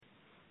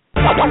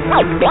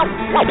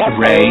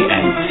Ray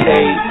and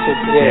Tay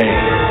today.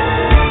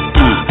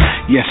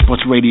 Yes,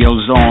 sports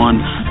radio's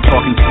on.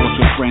 Talking sports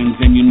with friends,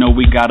 and you know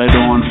we got it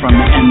on. From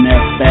the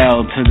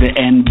NFL to the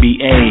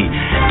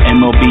NBA,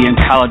 MLB and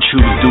college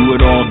hoops do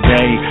it all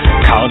day.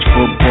 College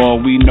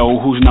football, we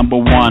know who's number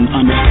one.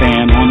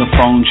 Understand on the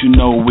phones, you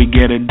know we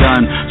get it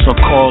done. So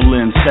call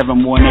in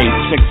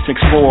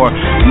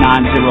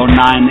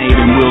 718-664-9098,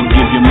 and we'll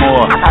give you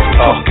more.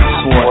 Talking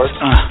sports,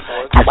 yes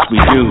we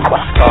do.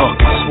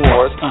 Talking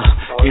sports,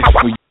 it's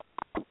for you.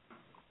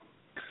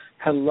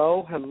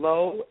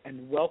 Hello,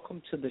 and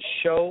welcome to the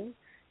show.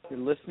 You're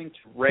listening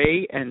to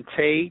Ray and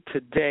Tay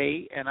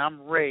today, and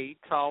I'm Ray,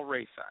 Tall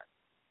Rayside.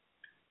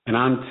 And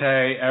I'm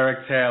Tay,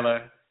 Eric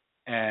Taylor,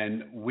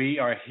 and we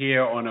are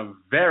here on a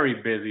very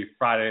busy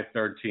Friday the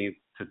 13th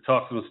to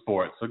talk some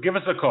sports. So give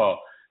us a call,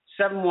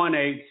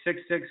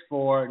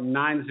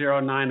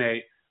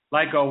 718-664-9098.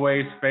 Like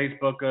always,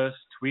 Facebook us,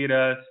 tweet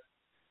us.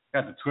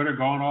 Got the Twitter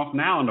going off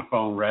now on the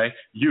phone, Ray.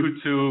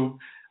 YouTube,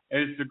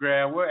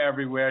 Instagram, we're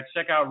everywhere.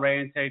 Check out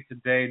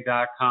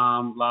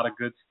rayandtaytoday.com. A lot of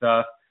good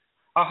stuff.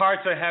 Our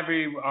hearts are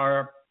heavy.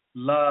 Our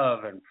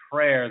love and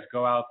prayers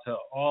go out to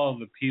all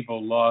the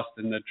people lost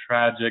in the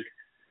tragic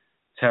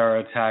terror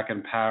attack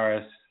in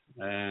Paris.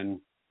 And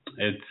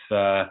it's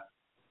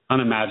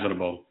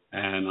unimaginable.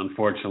 And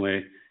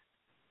unfortunately,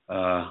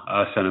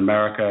 us in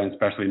America, and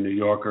especially New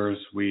Yorkers,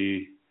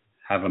 we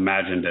have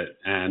imagined it.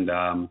 And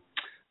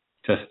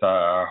just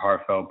our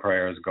heartfelt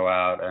prayers go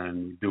out,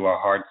 and do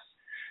our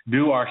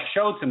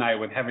show tonight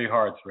with heavy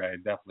hearts, Ray.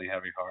 Definitely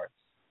heavy hearts.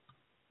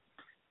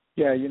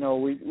 Yeah, you know,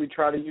 we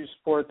try to use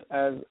sports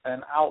as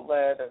an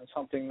outlet and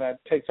something that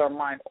takes our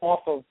mind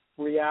off of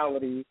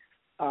reality,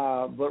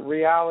 but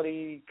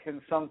reality can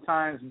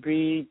sometimes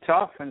be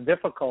tough and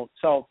difficult.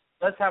 So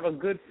let's have a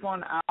good,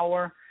 fun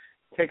hour,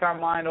 take our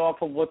mind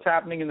off of what's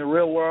happening in the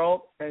real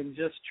world, and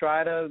just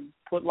try to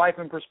put life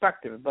in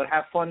perspective, but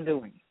have fun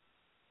doing it.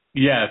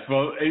 Yes,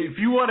 well, if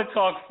you want to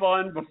talk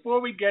fun, before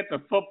we get to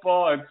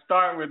football and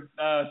start with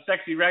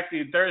Sexy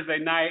Rexy Thursday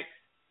night,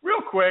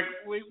 real quick,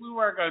 we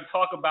weren't going to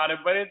talk about it,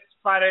 but it's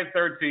Friday the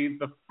 13th,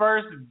 the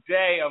first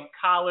day of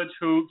college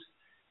hoops,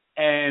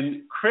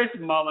 and Chris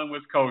Mullen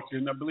was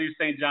coaching. I believe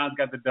St. John's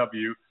got the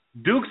W.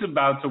 Duke's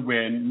about to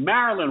win.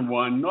 Maryland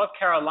won. North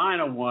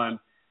Carolina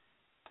won.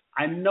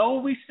 I know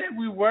we said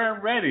we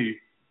weren't ready,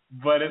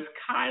 but it's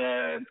kind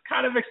of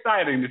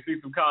exciting to see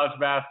some college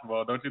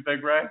basketball, don't you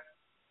think, Ray?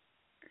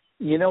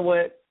 You know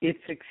what?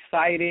 It's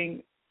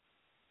exciting,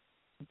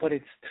 but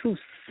it's too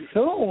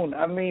soon.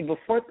 I mean,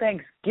 before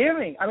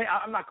Thanksgiving. I mean,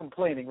 I'm not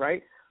complaining,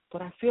 right?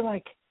 But I feel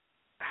like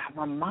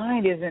my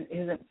mind isn't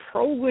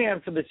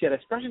programmed for this yet,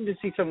 especially to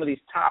see some of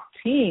these top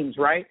teams,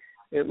 right?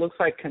 It looks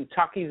like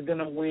Kentucky's going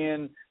to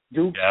win.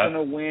 Duke's going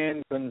to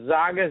win.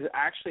 Gonzaga's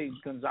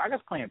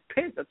playing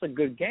Pitt. That's a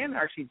good game.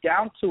 They're actually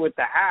down 2 at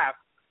the half.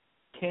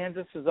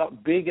 Kansas is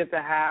up big at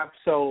the half.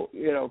 So,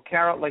 you know,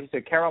 like you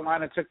said,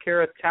 Carolina took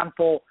care of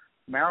Temple.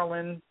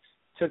 Maryland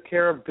took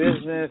care of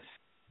business.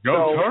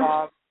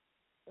 No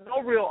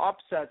real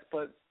upsets,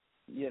 but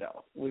you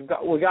know we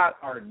got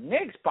our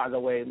Knicks, by the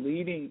way,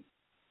 leading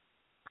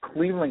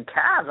Cleveland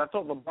Cavs. I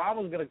thought LeBron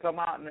was going to come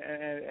out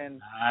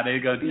and they're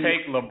going to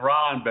take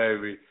LeBron,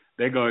 baby.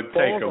 They're going to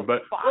take him,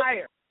 but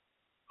fire.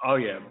 Oh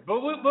yeah,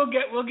 but we'll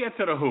get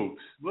to the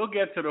hoops. We'll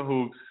get to the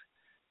hoops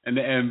and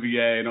the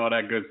NBA and all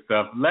that good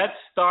stuff. Let's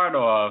start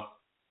off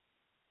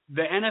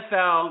the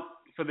NFL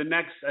for the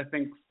next, I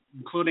think,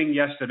 including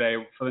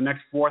yesterday, for the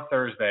next 4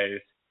 Thursdays,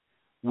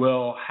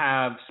 we'll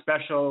have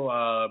special,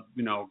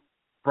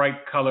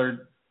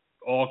 bright-colored,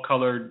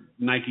 all-colored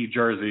Nike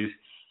jerseys.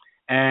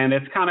 And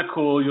it's kind of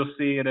cool. You'll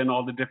see it in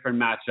all the different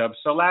matchups.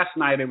 So last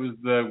night it was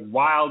the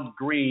wild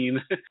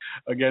green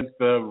against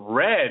the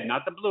red,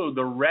 not the blue,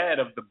 the red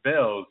of the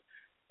Bills.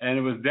 And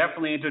it was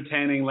definitely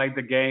entertaining like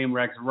the game.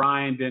 Rex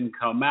Ryan didn't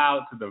come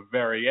out to the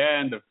very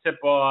end of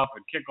tip-off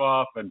and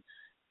kickoff.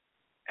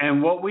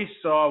 And what we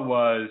saw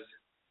was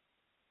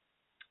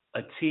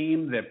a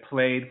team that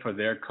played for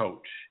their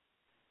coach.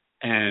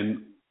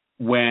 And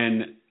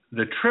when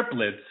the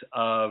triplets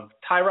of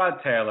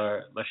Tyrod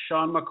Taylor,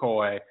 LaShawn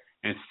McCoy,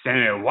 and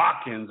Sammy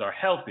Watkins are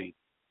healthy,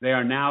 they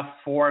are now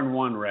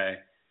 4-1, Ray.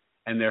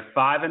 And they're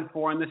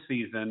 5-4 in the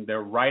season.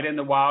 They're right in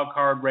the wild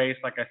card race.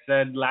 Like I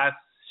said last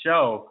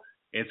show,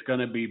 it's going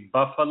to be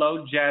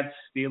Buffalo Jets,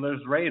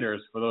 Steelers,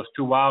 Raiders for those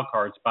 2 wild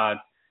card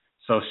spots.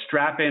 So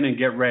strap in and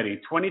get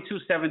ready.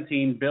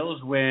 22-17,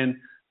 Bills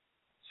win.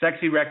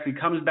 Sexy Rexy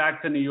comes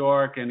back to New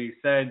York, and he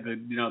said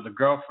that, you know, the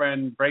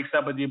girlfriend breaks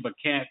up with you but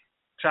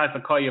tries to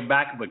call you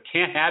back but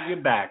can't have you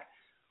back.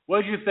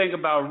 What did you think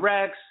about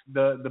Rex,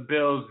 the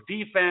Bills'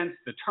 defense,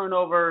 the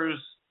turnovers,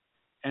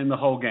 and the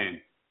whole game?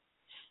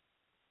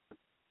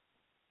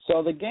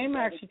 So the game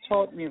actually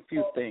taught me a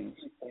few things.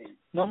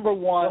 Number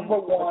one,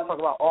 let's talk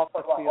about off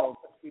the field.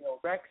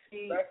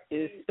 Rexy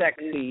is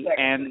sexy,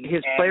 and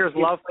his players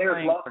love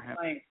playing for him.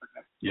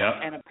 Yeah.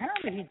 And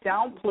apparently he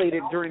downplayed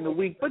it during the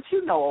week, but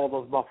you know all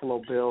those Buffalo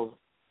Bills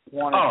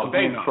wanted to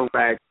win for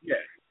Rex. Yeah.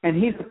 And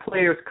he's a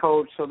player's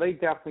coach, so they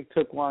definitely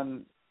took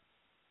one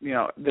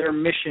their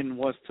mission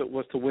was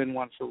to win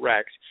one for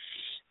Rex.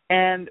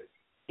 And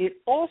it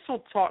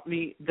also taught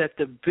me that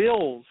the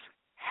Bills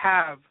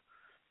have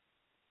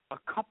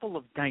a couple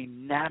of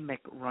dynamic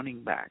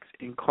running backs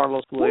in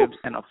Carlos Williams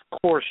and, of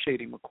course,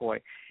 Shady McCoy.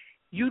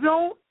 You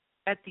don't,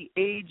 at the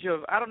age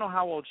of, I don't know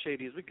how old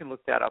Shady is. We can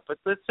look that up. But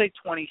let's say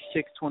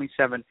 26,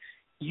 27.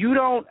 You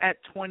don't, at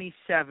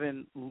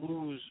 27,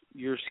 lose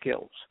your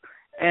skills.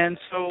 And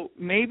so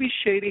maybe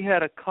Shady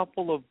had a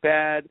couple of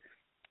bad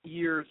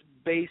years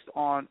based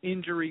on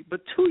injury.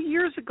 But 2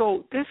 years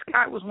ago, this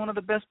guy was one of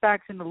the best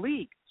backs in the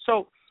league.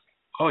 So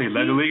he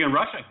led the league in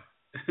rushing.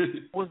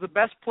 Was the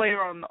best player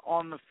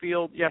on the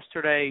field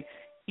yesterday.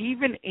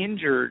 Even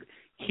injured,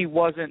 he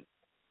wasn't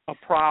a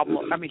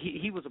problem. I mean,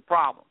 he was a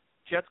problem.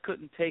 Jets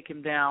couldn't take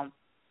him down.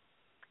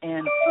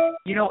 And,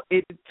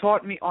 it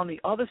taught me on the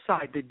other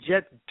side, the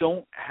Jets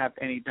don't have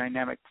any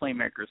dynamic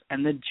playmakers,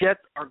 and the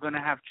Jets are going to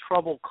have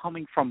trouble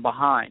coming from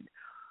behind.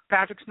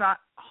 Patrick's not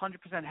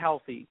 100%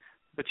 healthy,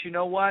 but you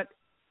know what?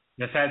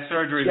 Just had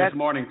surgery this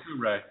morning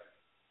too, Ray.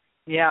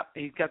 Yeah,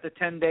 he's got the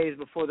 10 days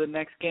before the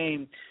next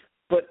game.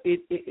 But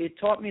it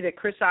taught me that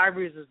Chris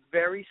Ivory is a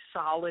very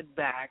solid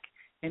back,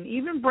 and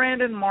even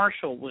Brandon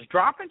Marshall was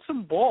dropping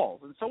some balls,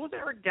 and so was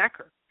Eric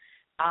Decker.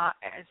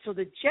 And so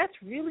the Jets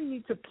really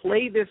need to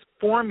play this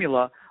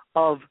formula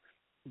of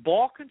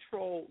ball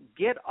control,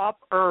 get up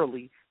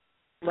early,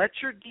 let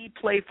your D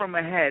play from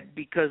ahead,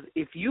 because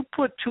if you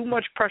put too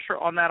much pressure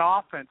on that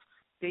offense,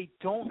 they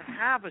don't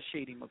have a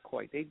Shady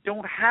McCoy. They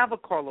don't have a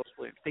Carlos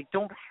Williams. They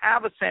don't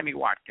have a Sammy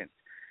Watkins.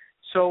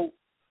 So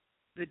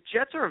the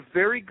Jets are a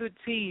very good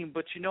team,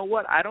 but you know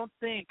what? I don't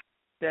think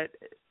that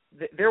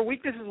their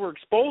weaknesses were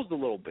exposed a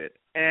little bit.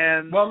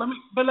 And let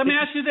me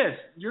ask you this: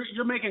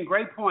 you're making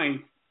great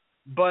points,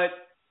 but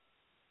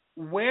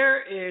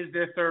where is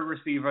their third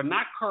receiver?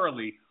 Not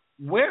Curley.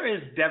 Where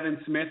is Devin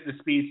Smith, the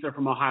speedster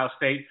from Ohio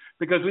State?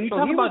 Because when you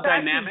talk about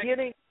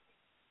dynamic,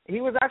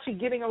 he was actually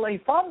getting he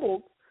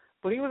fumbled,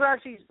 but he was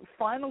actually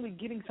finally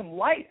getting some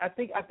light. I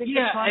think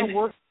they're trying to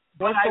work.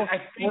 I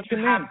think you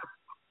have.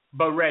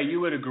 But Ray, you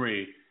would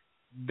agree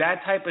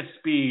that type of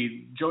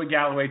speed, Joey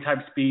Galloway type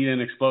speed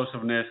and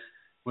explosiveness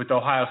with the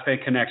Ohio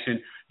State connection,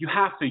 you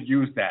have to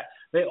use that.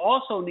 They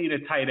also need a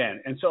tight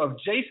end. And so if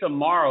Jason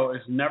Morrow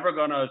is never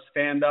going to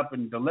stand up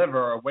and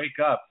deliver or wake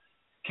up,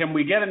 can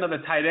we get another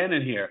tight end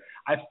in here?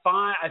 I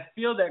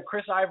feel that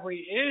Chris Ivory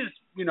is,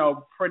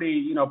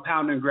 pretty,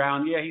 pound and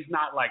ground. Yeah, he's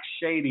not like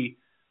Shady,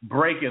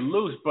 break it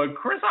loose, but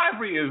Chris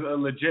Ivory is a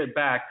legit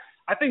back.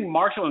 I think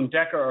Marshall and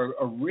Decker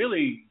are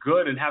really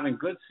good and having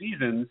good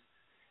seasons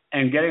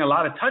and getting a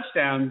lot of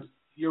touchdowns.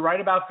 You're right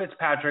about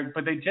Fitzpatrick,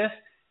 but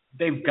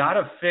they've got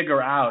to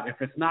figure out, if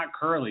it's not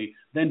Curley,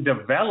 then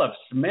develop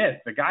Smith.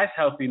 The guy's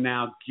healthy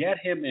now. Get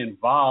him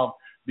involved,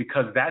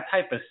 because that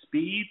type of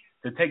speed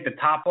to take the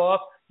top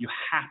off, you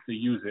have to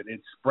use it.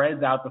 It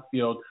spreads out the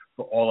field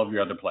for all of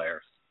your other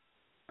players.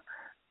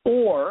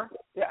 Or,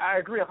 I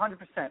agree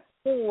 100%,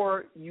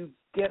 or you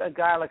get a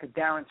guy like a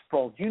Darren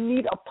Sproles. You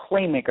need a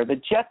playmaker. The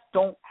Jets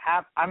don't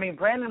have –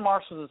 Brandon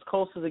Marshall's as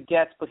close as it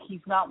gets, but he's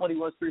not what he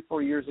was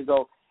 3-4 years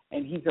ago,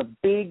 and he's a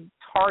big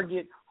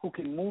target who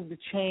can move the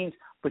chains,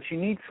 but you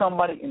need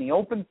somebody in the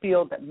open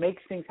field that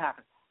makes things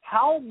happen.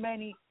 How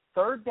many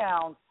third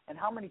downs and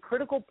how many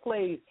critical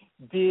plays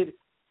did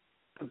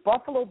the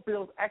Buffalo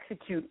Bills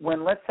execute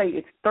when, let's say,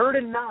 it's 3rd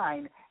and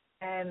 9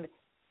 and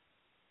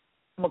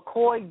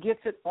McCoy gets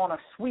it on a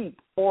sweep,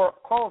 or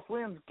Carlos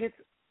Williams gets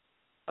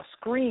a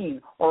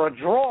screen or a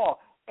draw,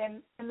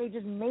 and they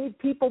just made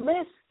people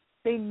miss?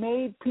 They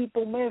made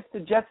people miss. The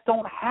Jets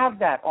don't have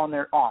that on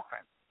their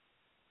offense.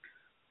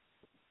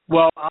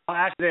 Well, I'll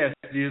ask this.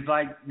 Do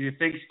you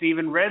think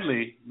Stephen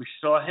Ridley, we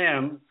saw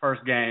him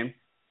first game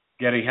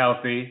getting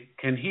healthy,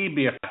 can he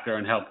be a factor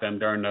and help them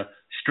during the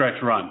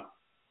stretch run?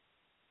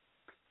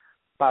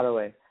 By the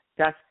way,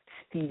 that's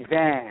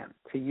Steven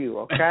to you,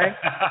 okay?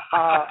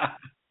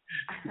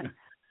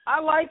 I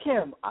like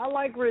him. I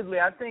like Ridley.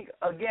 I think,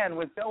 again,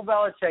 with Bill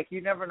Belichick,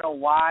 you never know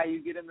why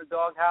you get in the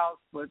doghouse,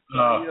 but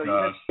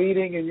you're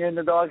feeding and you're in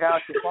the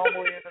doghouse, you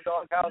fumble, you're in the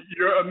doghouse.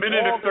 You're a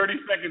minute and 30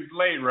 seconds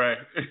late, right?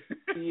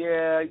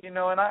 Yeah,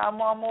 and I'm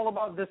all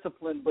about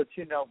discipline, but,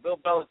 Bill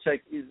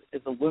Belichick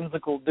is a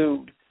whimsical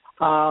dude.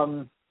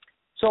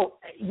 So,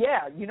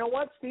 yeah, you know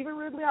what? Stephen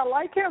Ridley, I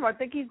like him. I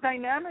think he's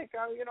dynamic.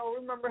 I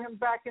remember him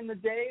back in the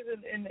days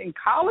in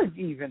college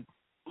even.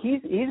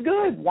 He's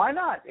good. Why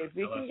not? If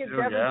we can get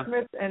Devin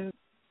Smith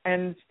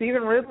and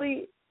Stephen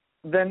Ridley,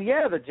 then,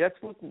 yeah, the Jets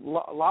look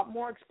a lot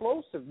more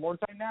explosive, more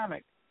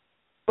dynamic.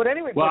 But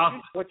anyway,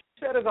 what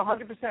you said is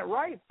 100%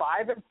 right.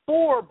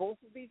 5-4, both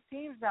of these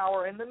teams now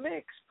are in the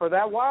mix for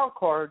that wild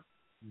card.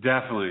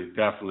 Definitely.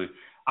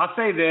 I'll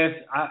say this.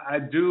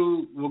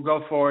 We'll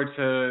go forward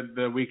to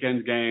the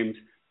weekend games.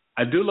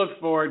 I do look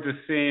forward to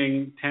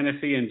seeing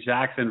Tennessee and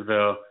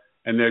Jacksonville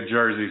and their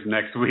jerseys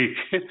next week.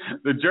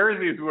 The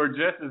jerseys were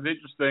just as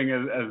interesting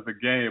as the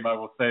game, I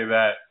will say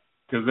that,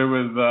 because there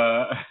was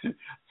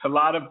a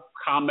lot of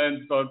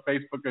comments on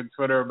Facebook and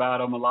Twitter about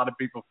them. A lot of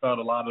people felt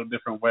a lot of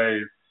different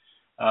ways.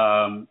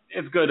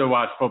 It's good to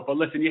watch football.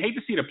 Listen, you hate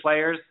to see the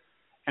players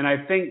And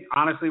I think,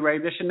 honestly, Ray,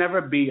 there should never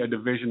be a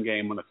division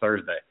game on a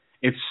Thursday.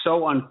 It's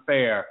so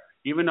unfair.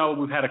 Even though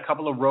we've had a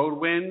couple of road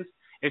wins,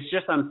 it's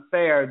just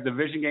unfair.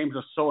 Division games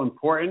are so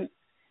important.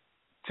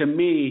 To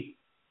me,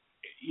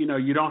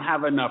 you don't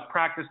have enough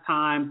practice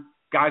time.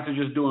 Guys are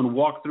just doing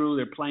walkthrough.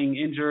 They're playing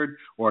injured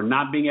or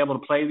not being able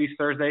to play these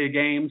Thursday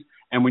games.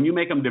 And when you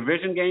make them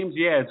division games,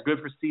 yeah, it's good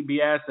for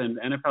CBS and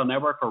NFL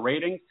Network for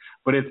ratings,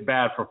 but it's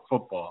bad for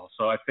football.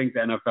 So I think the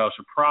NFL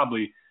should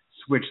probably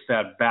switch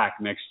that back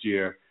next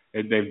year.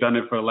 They've done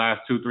it for the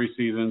last 2-3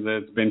 seasons.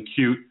 It's been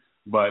cute,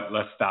 but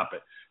let's stop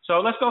it. So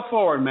let's go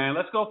forward, man.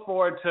 Let's go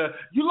forward to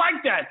 – you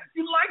like that.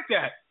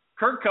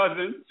 Kirk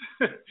Cousins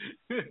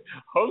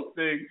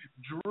hosting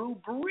Drew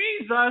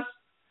Brees us.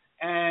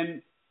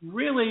 And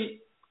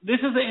really, this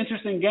is an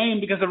interesting game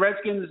because the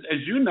Redskins, as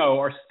you know,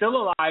 are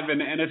still alive in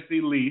the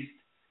NFC least.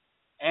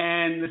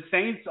 And the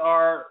Saints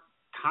are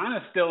kind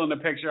of still in the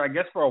picture, I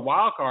guess, for a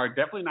wild card.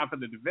 Definitely not for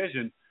the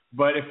division.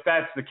 But if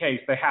that's the case,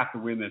 they have to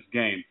win this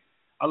game.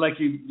 I'll let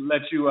you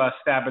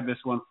stab at this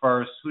one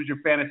first. Who's your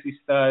fantasy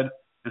stud,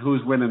 and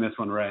who's winning this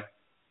one, Ray?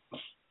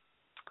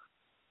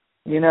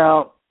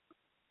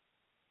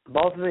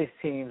 Both of these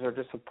teams are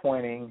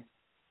disappointing.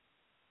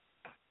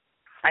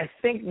 I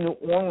think New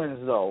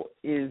Orleans, though,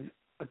 is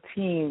a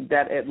team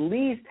that at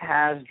least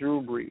has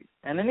Drew Brees.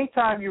 And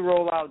anytime you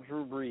roll out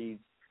Drew Brees,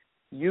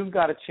 you've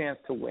got a chance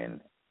to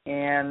win.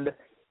 And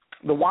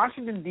the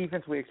Washington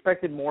defense, we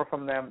expected more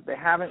from them. They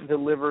haven't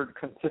delivered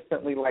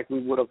consistently like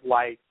we would have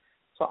liked.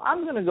 So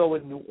I'm going to go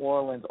with New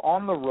Orleans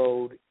on the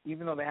road,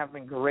 even though they haven't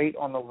been great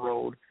on the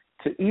road,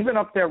 to even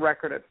up their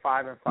record at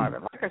 5-5.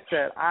 And like I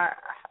said,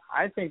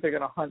 I think they're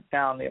going to hunt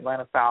down the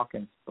Atlanta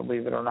Falcons,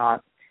 believe it or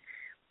not.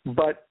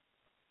 But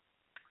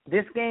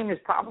this game is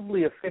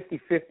probably a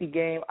 50-50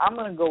 game. I'm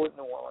going to go with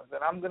New Orleans,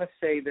 and I'm going to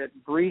say that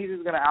Brees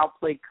is going to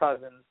outplay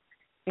Cousins.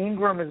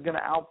 Ingram is going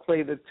to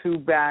outplay the 2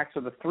 backs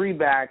or the 3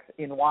 backs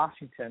in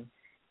Washington.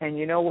 And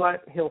you know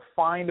what? He'll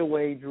find a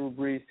way, Drew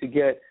Brees, to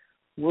get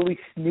Willie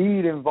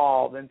Snead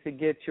involved and to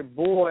get your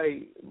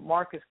boy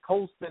Marcus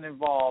Colston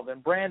involved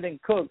and Brandon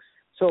Cooks.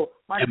 So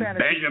my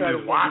fantasy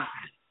Benjamin Watson.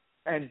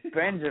 And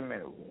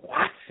Benjamin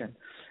Watson.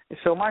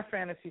 So my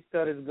fantasy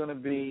stud is going to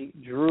be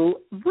Drew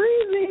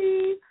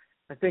Brees.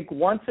 I think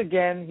once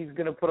again he's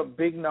going to put up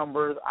big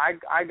numbers.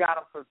 I got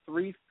him for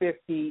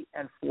 350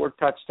 and 4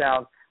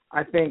 touchdowns.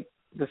 I think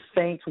the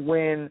Saints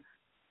win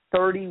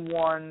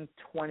 31-23.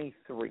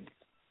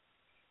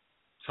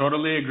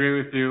 Totally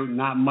agree with you.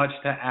 Not much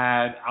to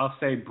add. I'll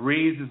say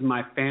Brees is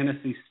my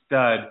fantasy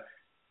stud.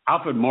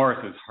 Alfred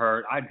Morris is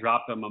hurt. I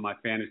dropped him on my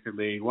fantasy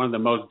league. One of the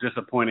most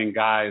disappointing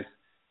guys.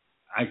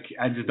 I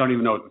just don't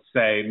even know what to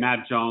say. Matt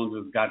Jones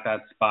has got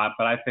that spot,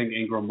 but I think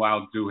Ingram will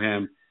outdo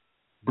him.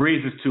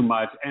 Brees is too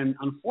much. And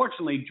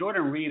unfortunately,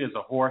 Jordan Reed is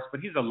a horse, but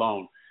he's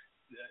alone.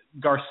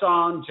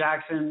 Garcon,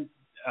 Jackson,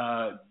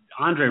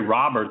 Andre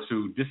Roberts,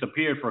 who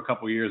disappeared for a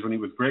couple of years when he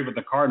was great with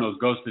the Cardinals,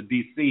 goes to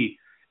D.C.,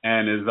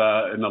 and is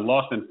in the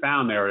lost and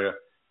found area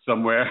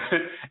somewhere.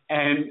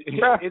 And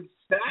it's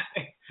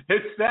sad.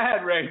 It's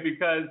sad, Ray,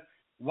 because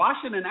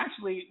Washington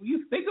actually, when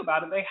you think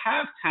about it, they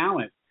have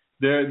talent.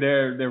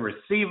 They're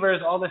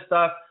receivers, all this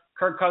stuff.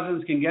 Kirk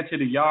Cousins can get you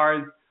the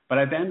yards, but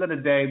at the end of the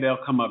day, they'll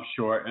come up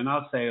short. And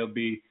I'll say it'll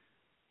be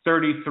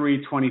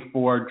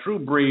 33-24. Drew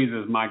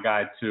Brees is my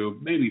guy, too.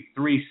 Maybe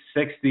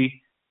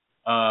 360,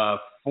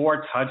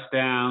 4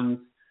 touchdowns.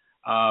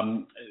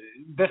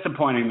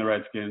 Disappointing, the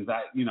Redskins.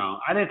 I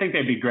didn't think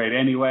they'd be great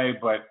anyway,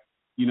 but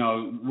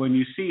when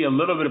you see a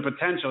little bit of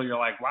potential, you're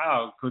like,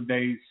 wow, could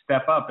they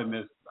step up in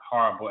this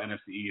horrible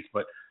NFC East?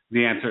 But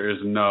the answer is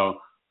no.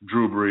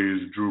 Drew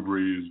Brees.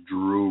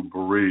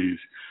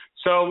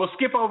 So we'll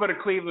skip over the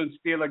Cleveland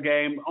Steelers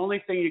game. Only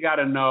thing you got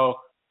to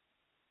know,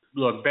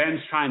 look, Ben's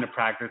trying to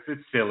practice.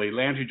 It's silly.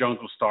 Landry Jones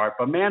will start,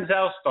 but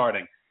Manziel's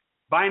starting.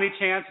 By any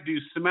chance, do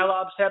you smell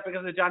upset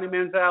because of Johnny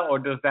Manziel, or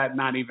does that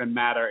not even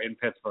matter in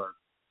Pittsburgh?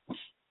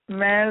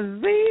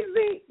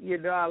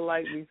 Manziel, I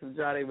like me some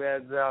Johnny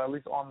Manziel, at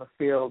least on the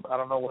field. I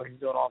don't know what he's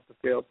doing off the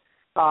field.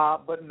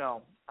 But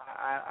no,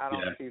 I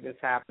don't see this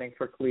happening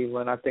for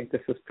Cleveland. I think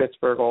this is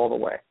Pittsburgh all the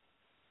way.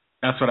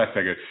 That's what I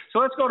figured. So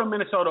let's go to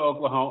Minnesota,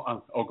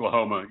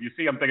 Oklahoma. You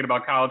see, I'm thinking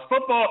about college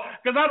football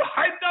because I'm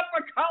hyped up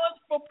for college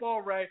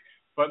football, Ray.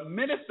 But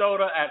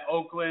Minnesota at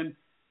Oakland,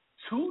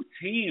 2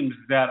 teams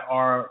that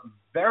are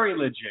very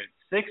legit,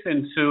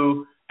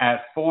 6-2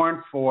 at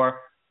 4-4.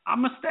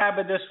 I'm going to stab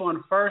at this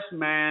one first,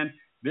 man.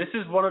 This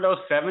is one of those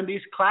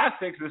 70s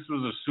classics. This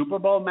was a Super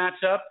Bowl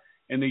matchup.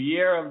 In the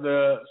year of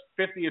the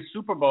 50th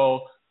Super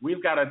Bowl,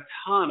 we've got a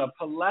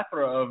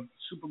plethora of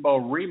Super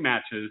Bowl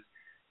rematches.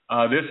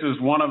 This is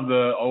one of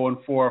the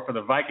 0-4 for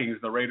the Vikings.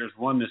 The Raiders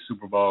won this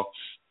Super Bowl.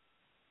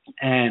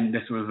 And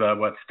this was,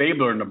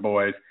 Stabler and the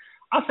boys.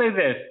 I'll say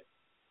this.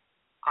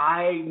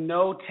 I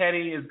know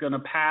Teddy is going to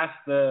pass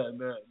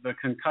the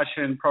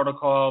concussion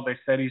protocol. They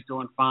said he's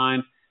doing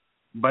fine.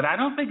 But I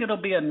don't think it'll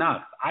be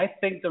enough. I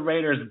think the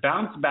Raiders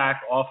bounce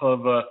back off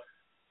of a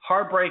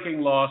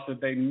heartbreaking loss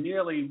that they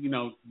nearly,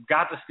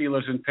 got the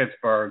Steelers in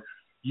Pittsburgh.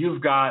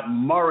 You've got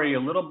Murray a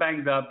little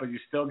banged up, but you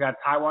still got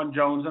Tywan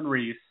Jones and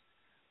Reese.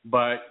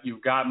 but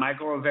you've got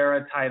Michael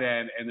Rivera at tight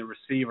end and the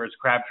receivers,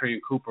 Crabtree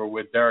and Cooper,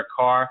 with Derek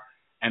Carr.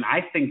 And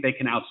I think they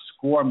can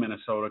outscore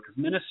Minnesota because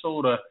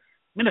Minnesota,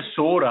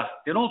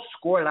 they don't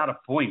score a lot of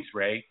points,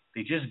 Ray.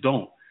 They just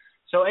don't.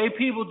 So AP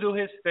will do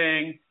his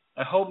thing.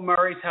 I hope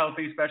Murray's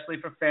healthy, especially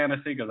for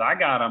fantasy, because I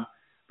got him.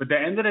 But at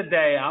the end of the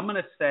day, I'm going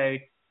to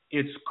say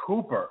it's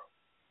Cooper,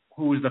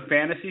 who is the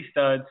fantasy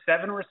stud,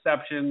 7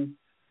 receptions,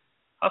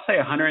 I'll say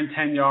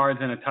 110 yards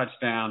and a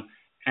touchdown.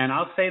 And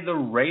I'll say the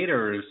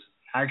Raiders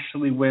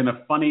actually win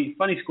a funny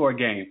score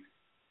game,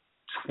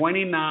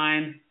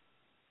 29-17,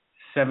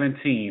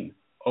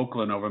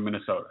 Oakland over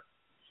Minnesota.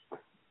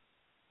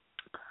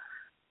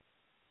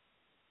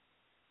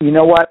 You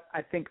know what?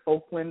 I think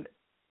Oakland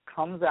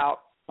comes out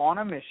on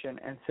a mission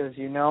and says,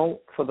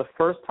 for the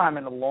first time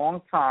in a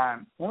long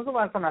time, when was the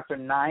last time after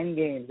 9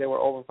 games they were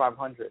over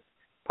 500?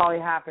 Probably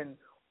happened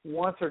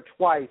once or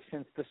twice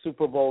since the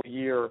Super Bowl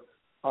year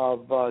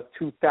of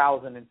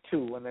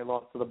 2002 when they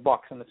lost to the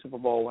Bucs in the Super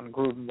Bowl when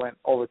Gruden went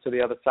over to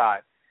the other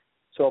side.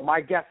 So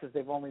my guess is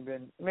they've only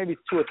been maybe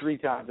 2 or 3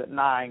 times at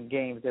 9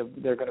 games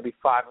they're going to be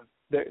 5.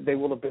 They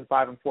will have been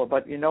 5-4.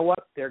 But you know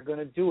what? They're going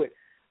to do it.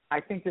 I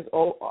think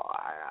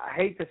I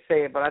hate to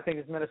say it, but I think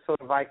this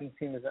Minnesota Vikings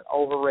team is an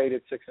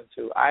overrated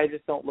 6-2. I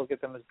just don't look at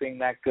them as being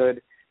that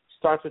good.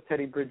 Starts with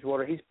Teddy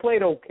Bridgewater. He's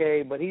played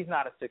okay, but he's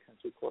not a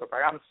 6-2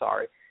 quarterback. I'm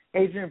sorry.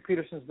 Adrian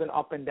Peterson's been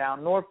up and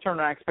down. North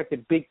Turner, I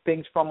expected big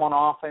things from on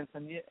offense,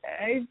 and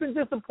he's been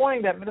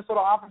disappointing. That Minnesota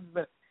offense has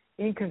been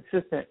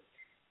inconsistent.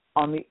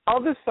 On the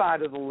other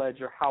side of the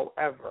ledger,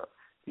 however,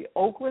 the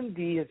Oakland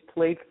D has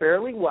played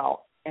fairly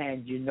well,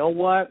 and you know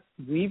what?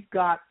 We've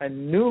got a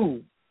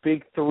new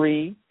big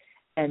 3.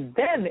 And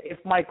then if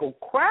Michael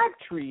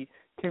Crabtree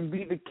can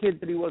be the kid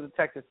that he was at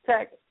Texas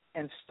Tech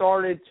and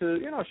started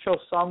to, show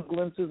some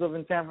glimpses of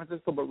in San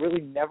Francisco but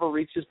really never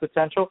reached his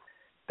potential,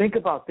 think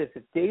about this.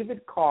 If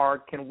David Carr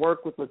can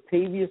work with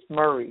Latavius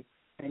Murray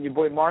and your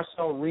boy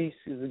Marcel Reese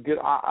is a good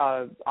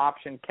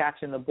option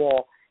catching the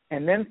ball,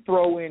 and then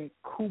throw in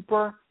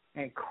Cooper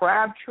and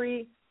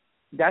Crabtree,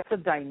 that's a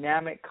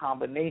dynamic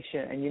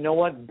combination. And you know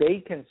what? They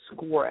can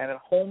score. And at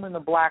home in the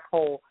black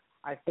hole,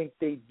 I think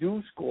they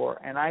do score,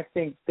 and I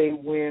think they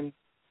win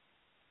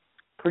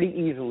pretty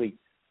easily,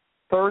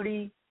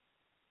 30-17.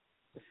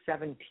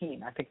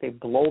 I think they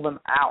blow them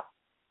out.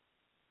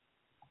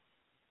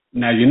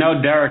 Now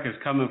Derek is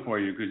coming for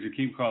you because you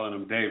keep calling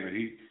him David.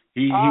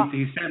 He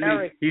sent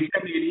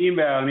me an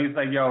email and he's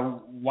like,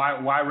 "Yo,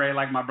 why Ray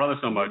like my brother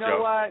so much?" You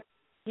know what?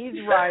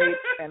 He's right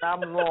and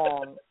I'm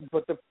wrong,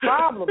 but the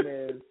problem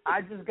is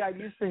I just got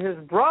used to his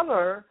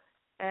brother.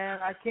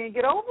 And I can't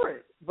get over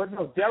it. But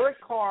no, Derek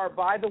Carr,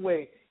 by the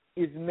way,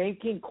 is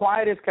making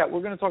quiet as cat. We're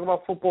going to talk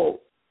about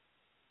football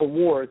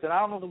awards, and I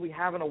don't know that we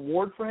have an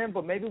award for him,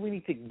 but maybe we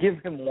need to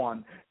give him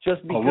one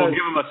just because we'll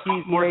give him a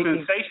sophomore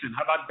sensation.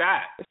 How about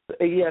that?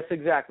 Yes,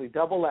 exactly.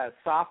 Double S,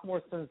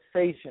 sophomore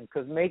sensation,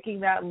 because making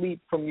that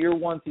leap from year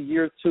 1 to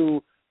year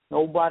 2,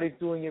 nobody's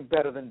doing it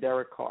better than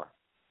Derek Carr.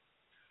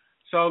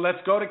 So let's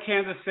go to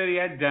Kansas City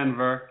at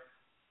Denver.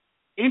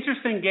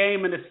 Interesting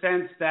game in the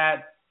sense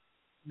that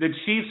the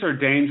Chiefs are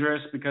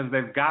dangerous because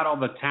they've got all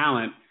the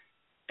talent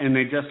and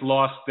they just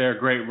lost their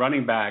great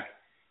running back.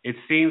 It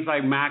seems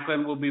like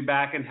Macklin will be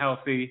back and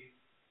healthy.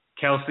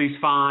 Kelsey's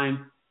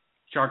fine.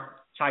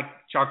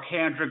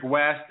 Charkandrick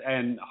West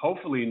and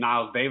hopefully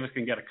Niles Davis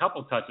can get a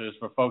couple touches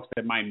for folks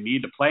that might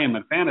need to play him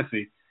in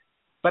fantasy.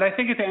 But I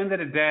think at the end of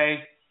the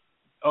day,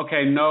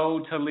 okay, no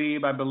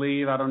Talib, I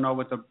believe. I don't know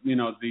what the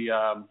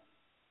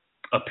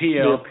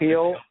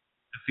appeal.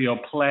 If he'll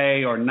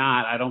play or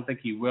not, I don't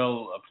think he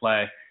will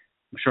play.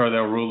 I'm sure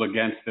they'll rule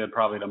against it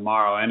probably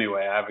tomorrow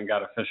anyway. I haven't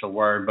got official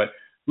word. But,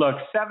 look,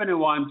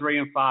 7-1,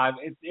 3-5.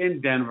 It's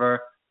in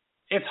Denver.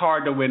 It's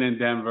hard to win in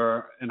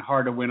Denver and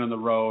hard to win on the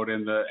road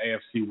in the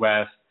AFC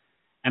West.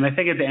 And I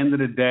think at the end of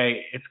the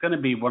day, it's going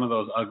to be one of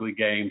those ugly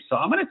games. So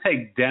I'm going to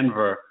take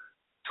Denver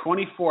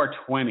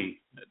 24-20,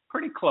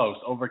 pretty close,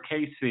 over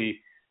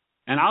KC.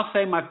 And I'll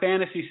say my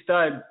fantasy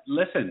stud,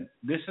 listen,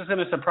 this is going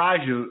to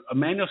surprise you.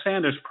 Emmanuel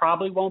Sanders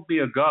probably won't be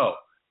a go.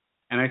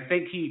 And I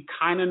think he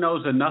kind of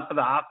knows enough of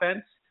the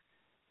offense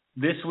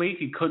this week.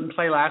 He couldn't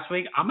play last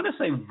week. I'm going to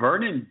say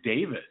Vernon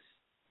Davis,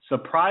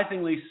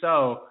 surprisingly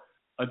so.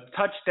 A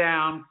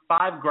touchdown,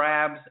 5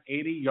 grabs,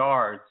 80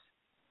 yards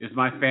is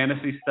my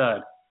fantasy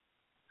stud.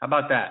 How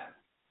about that?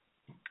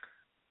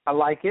 I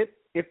like it.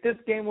 If this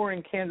game were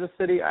in Kansas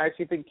City, I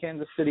actually think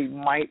Kansas City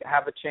might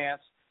have a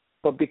chance.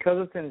 But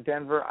because it's in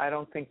Denver, I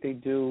don't think they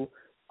do.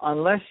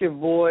 Unless your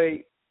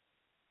boy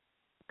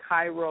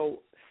Cairo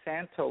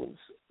Santos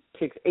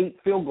kicks 8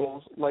 field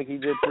goals like he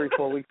did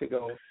 3-4 weeks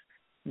ago,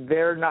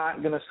 they're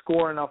not going to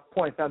score enough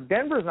points. Now,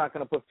 Denver's not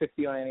going to put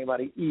 50 on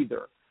anybody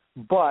either,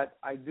 but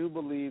I do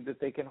believe that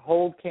they can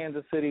hold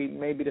Kansas City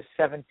maybe to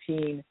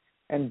 17,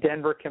 and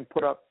Denver can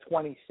put up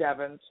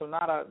 27. So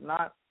not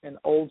an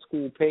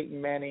old-school Peyton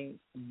Manning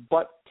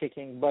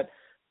butt-kicking, but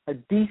a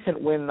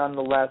decent win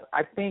nonetheless.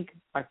 I think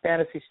my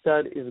fantasy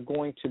stud is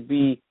going to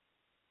be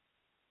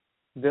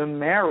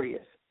Demaryius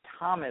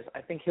Thomas.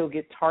 I think he'll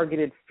get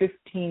targeted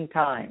 15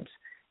 times.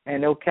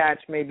 and they'll catch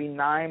maybe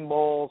 9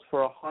 balls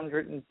for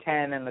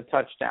 110 and a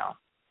touchdown.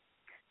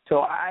 So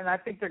I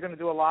think they're going to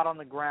do a lot on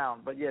the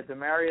ground. But, yeah,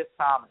 Demaryius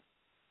Thomas.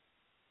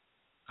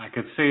 I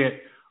could see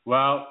it.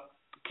 Well,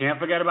 can't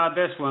forget about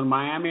this one.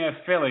 Miami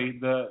at Philly,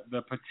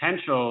 the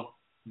potential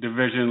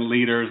division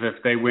leaders,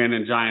 if they win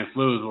and Giants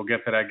lose. We'll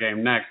get to that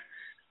game next.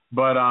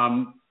 But,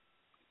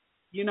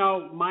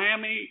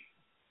 Miami,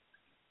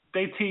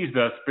 they teased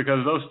us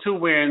because those 2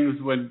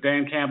 wins when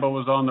Dan Campbell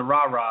was on the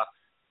rah-rah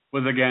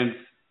was against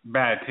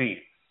bad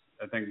teams.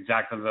 I think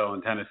Jacksonville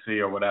and Tennessee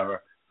or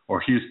whatever, or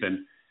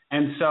Houston.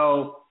 And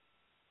so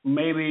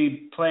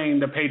maybe playing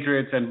the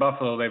Patriots and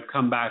Buffalo, they've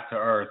come back to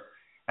earth.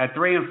 At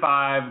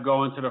 3-5,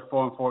 going to the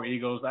 4-4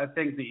 Eagles, I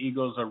think the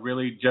Eagles are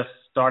really just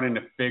starting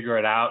to figure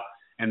it out,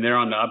 and they're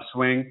on the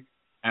upswing.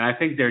 And I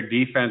think their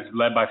defense,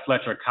 led by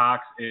Fletcher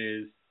Cox,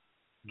 is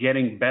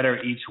getting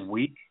better each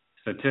week.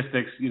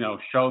 Statistics,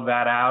 show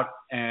that out.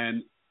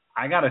 And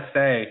I got to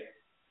say,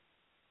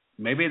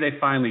 maybe they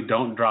finally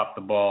don't drop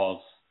the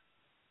balls,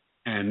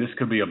 and this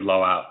could be a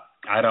blowout.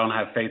 I don't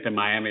have faith in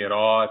Miami at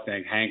all. I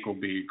think Hank will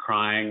be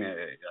crying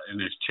in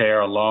his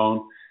chair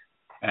alone.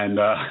 And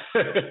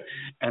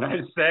and I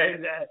say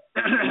that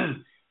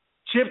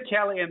Chip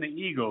Kelly and the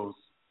Eagles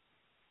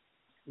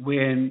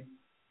win,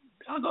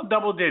 I'll go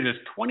double digits,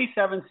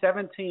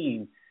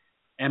 27-17.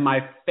 And my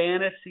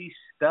fantasy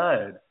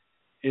stud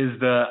is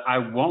I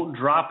won't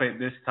drop it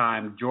this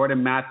time,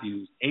 Jordan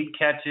Matthews. 8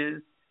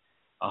 catches,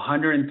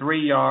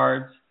 103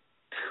 yards,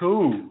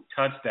 2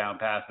 touchdown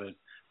passes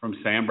from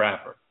Sam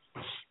Bradford.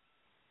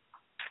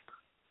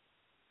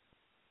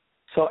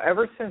 So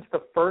ever since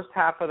the first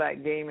half of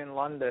that game in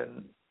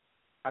London,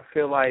 I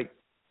feel like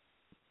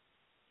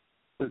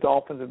the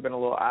Dolphins have been a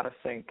little out of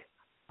sync.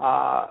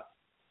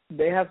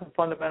 They have some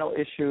fundamental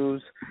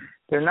issues.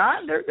 They're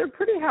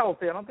pretty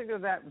healthy. I don't think they're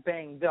that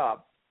banged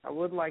up. I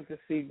would like to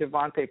see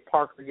Devontae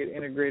Parker get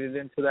integrated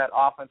into that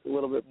offense a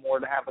little bit more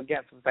to have,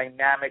 again, some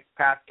dynamic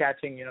pass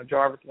catching.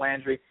 Jarvis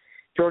Landry.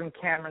 Jordan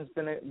Cameron's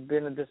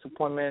been a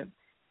disappointment.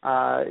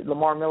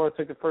 Lamar Miller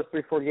took the first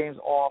 3-4 games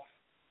off,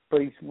 but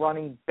he's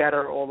running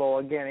better, although,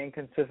 again,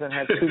 inconsistent.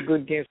 Had 2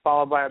 good games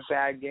followed by a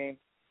bad game.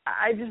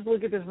 I just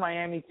look at this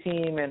Miami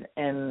team,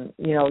 and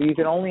you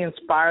can only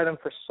inspire them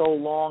for so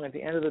long. At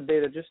the end of the day,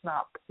 they're just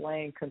not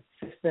playing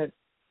consistent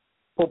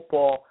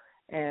football.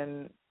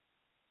 And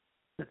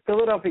the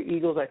Philadelphia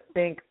Eagles, I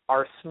think,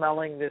 are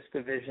smelling this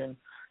division.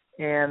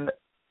 And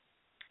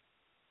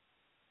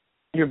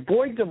your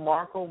boy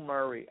DeMarco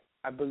Murray,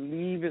 I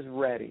believe, is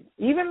ready.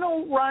 Even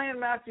though Ryan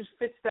Matthews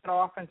fits that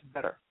offense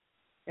better,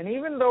 and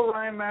even though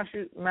Ryan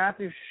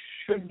Matthews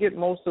should get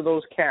most of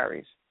those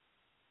carries,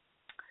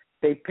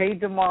 they paid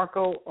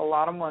DeMarco a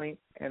lot of money,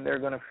 and they're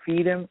going to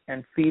feed him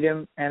and feed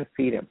him and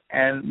feed him.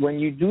 And when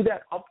you do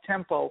that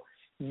up-tempo,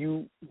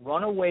 you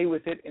run away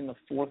with it in the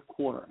fourth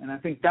quarter. And I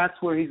think that's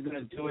where he's going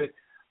to do it.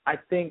 I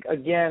think,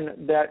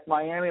 again, that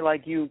Miami,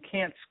 like you,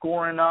 can't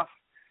score enough.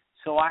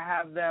 So I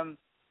have them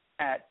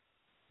at,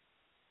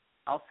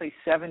 I'll say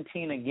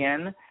 17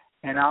 again,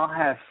 and I'll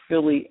have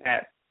Philly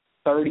at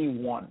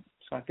 31.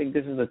 So I think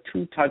this is a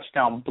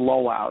 2-touchdown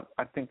blowout.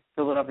 I think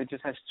Philadelphia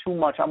just has too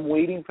much. I'm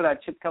waiting for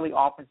that Chip Kelly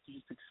offense to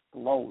just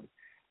explode.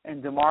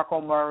 And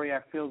DeMarco Murray, I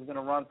feel, is going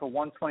to run for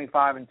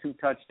 125 and 2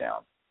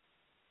 touchdowns.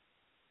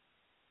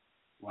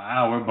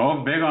 Wow, we're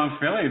both big on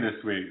Philly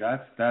this week.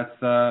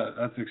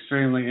 That's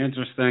extremely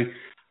interesting.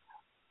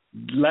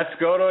 Let's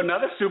go to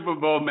another Super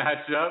Bowl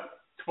matchup.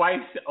 Twice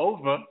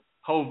over,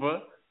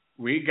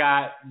 we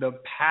got the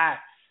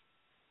Pats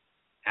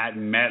at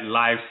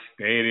MetLife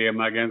Stadium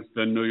against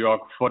the New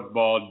York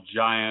Football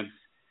Giants.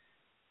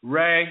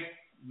 Ray,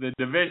 the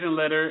division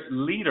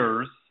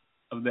leaders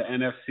of the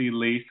NFC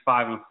East,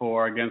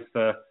 5-4, against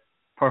the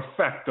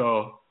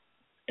perfecto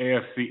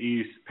AFC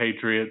East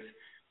Patriots.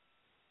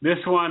 This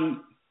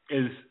one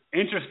is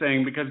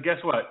interesting because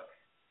guess what?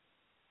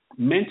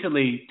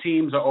 Mentally,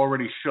 teams are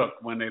already shook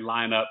when they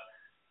line up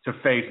to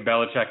face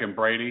Belichick and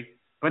Brady,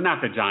 but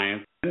not the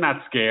Giants. They're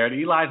not scared.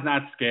 Eli's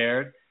not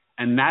scared.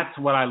 And that's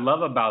what I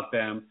love about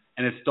them.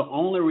 And it's the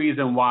only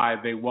reason why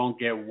they won't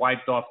get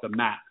wiped off the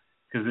map.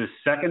 Because the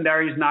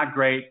secondary is not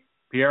great.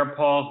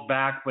 Pierre-Paul's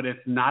back, but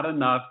it's not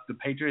enough. The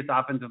Patriots'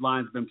 offensive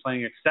line has been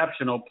playing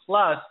exceptional.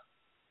 Plus,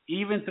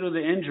 even through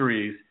the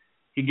injuries,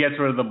 he gets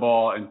rid of the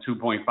ball in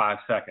 2.5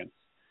 seconds.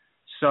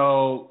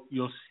 So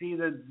you'll see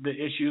the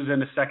issues in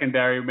the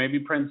secondary. Maybe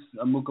Prince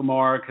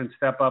Amukamara can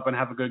step up and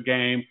have a good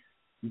game.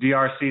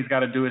 DRC's got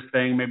to do his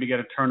thing, maybe get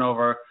a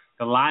turnover.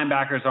 The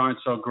linebackers aren't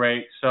so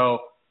great. So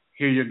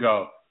here you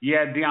go.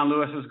 Yeah, Deion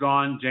Lewis is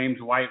gone. James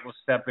White will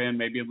step in,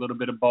 maybe a little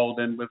bit of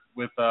Bolden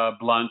with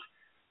Blunt,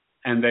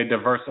 and they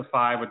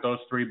diversify with those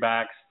 3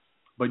 backs.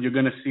 But you're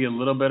going to see a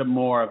little bit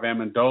more of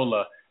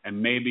Amendola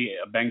and maybe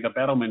a banged-up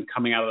Edelman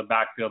coming out of the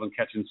backfield and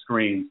catching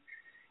screens.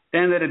 At the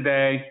end of the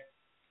day,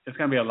 it's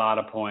going to be a lot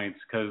of points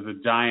because the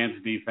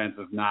Giants' defense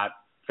is not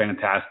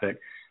fantastic.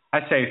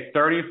 I say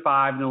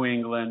 35 New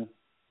England,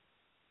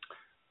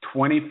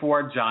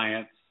 24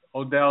 Giants.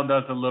 Odell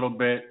does a little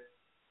bit.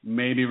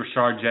 Maybe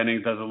Rashard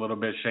Jennings does a little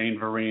bit. Shane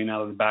Vereen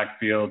out of the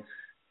backfield.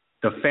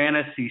 The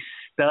fantasy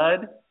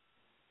stud.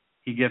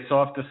 He gets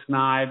off the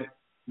snide.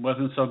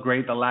 Wasn't so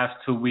great the last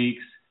 2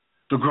 weeks.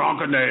 The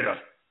Gronkinator.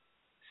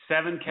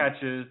 7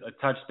 catches, a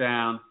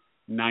touchdown,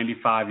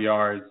 95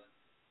 yards.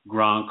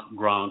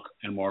 Gronk,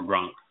 and more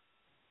Gronk.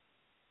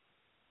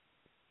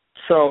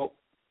 So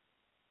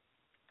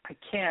I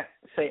can't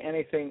say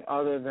anything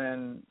other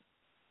than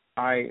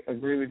I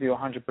agree with you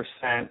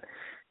 100%.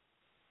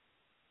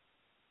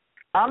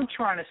 I'm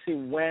trying to see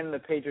when the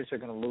Patriots are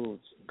going to lose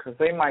because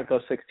they might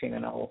go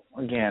 16-0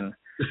 again.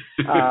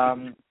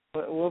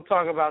 But we'll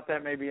talk about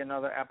that maybe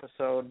another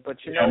episode. But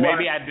you know what?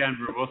 Maybe at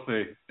Denver. We'll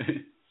see.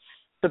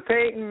 To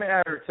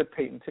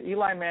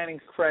Eli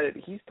Manning's credit,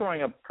 he's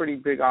throwing up pretty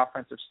big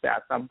offensive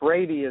stats. Now,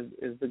 Brady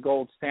is the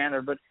gold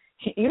standard, but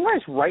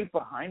Eli's right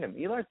behind him.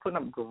 Eli's putting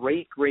up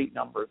great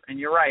numbers. And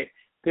you're right,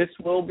 this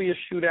will be a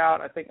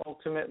shootout. I think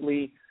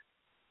ultimately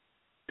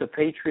the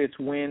Patriots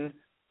win.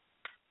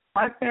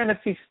 My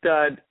fantasy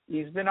stud,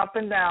 he's been up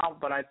and down,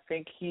 but I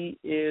think he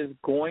is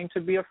going to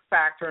be a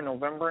factor in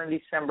November and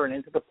December and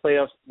into the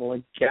playoffs.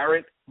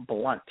 Garrett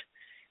Blount.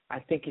 I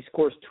think he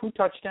scores 2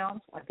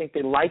 touchdowns. I think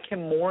they like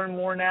him more and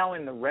more now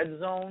in the red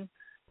zone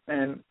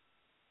and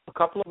a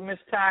couple of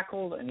missed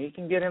tackles, and he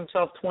can get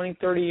himself 20,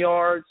 30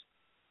 yards.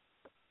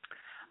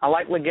 I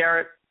like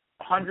LeGarrette,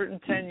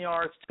 110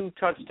 yards, 2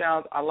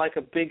 touchdowns. I like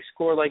a big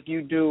score like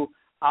you do.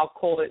 I'll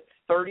call it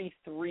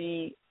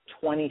 33-27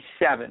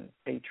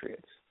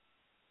 Patriots.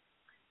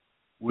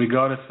 We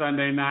go to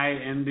Sunday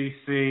night,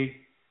 NBC,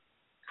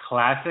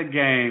 classic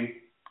game.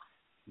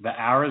 The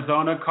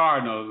Arizona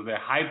Cardinals, they're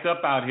hyped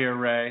up out here,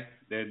 Ray.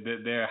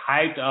 They're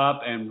hyped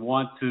up and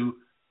want to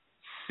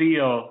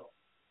seal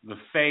the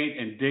fate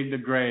and dig the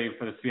grave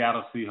for the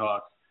Seattle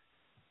Seahawks.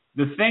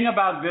 The thing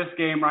about this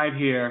game right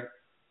here,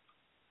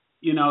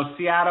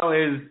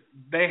 Seattle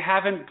they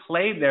haven't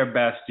played their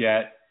best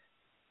yet.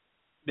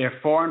 They're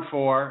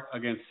 4-4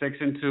 against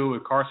 6-2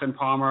 with Carson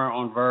Palmer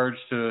on verge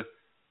to,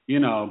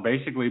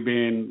 basically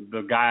being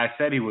the guy I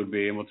said he would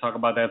be, and we'll talk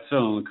about that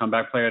soon,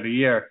 comeback player of the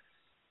year.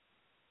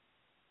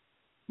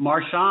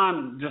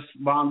 Marshawn just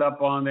wound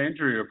up on the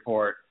injury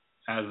report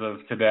as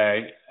of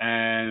today,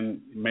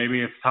 and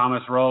maybe if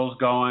Thomas Rowe's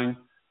going,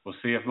 we'll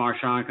see if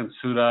Marshawn can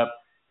suit up.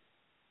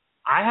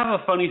 I have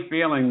a funny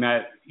feeling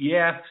that,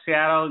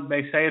 Seattle,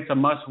 they say it's a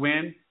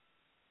must-win,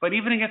 but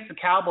even against the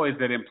Cowboys,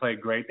 they didn't play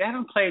great. They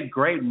haven't played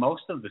great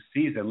most of the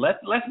season. Let's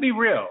be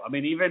real. I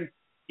mean, even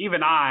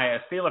I, a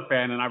Steeler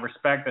fan, and I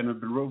respect and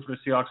have been rooting for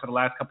the Seahawks for the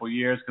last couple of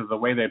years because of the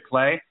way they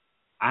play,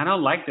 I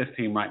don't like this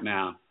team right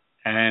now.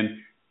 And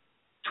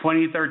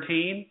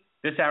 2013,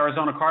 this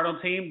Arizona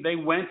Cardinal team, they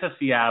went to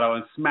Seattle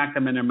and smacked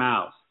them in their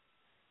mouths.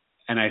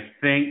 And I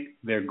think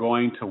they're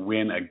going to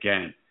win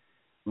again.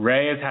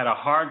 Ray has had a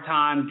hard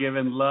time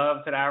giving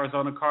love to the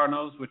Arizona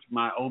Cardinals, which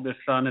my oldest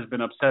son has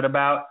been upset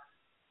about.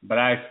 But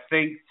I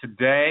think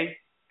today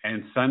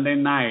and Sunday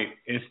night,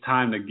 it's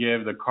time to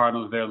give the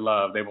Cardinals their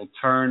love. They will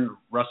turn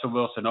Russell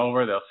Wilson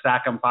over. They'll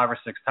sack him 5 or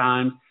 6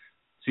 times.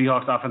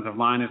 Seahawks offensive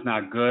line is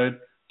not good.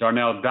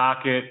 Darnell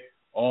Dockett,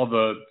 all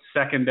the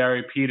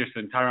secondary,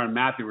 Peterson, Tyrann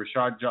Mathieu,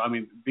 Rashard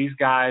Jones. These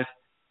guys,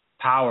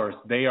 powers,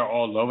 they are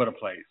all over the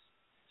place.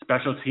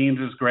 Special teams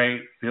is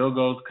great. Field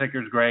goals,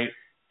 kickers great.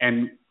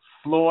 And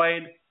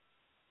Floyd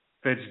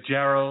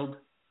Fitzgerald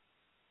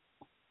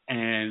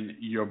and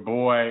your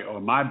boy,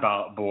 or my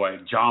boy,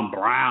 John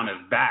Brown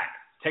is back.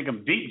 Take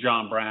him deep,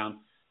 John Brown.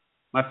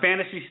 My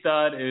fantasy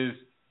stud is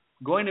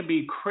going to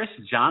be Chris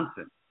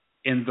Johnson.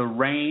 In the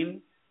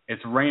rain,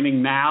 it's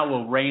raining now,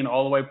 will rain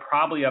all the way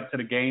probably up to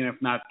the game, if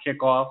not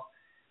kickoff.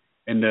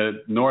 In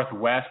the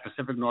Northwest,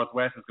 Pacific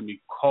Northwest, it's going to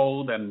be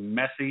cold and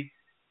messy.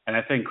 And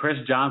I think Chris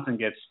Johnson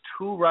gets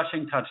 2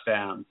 rushing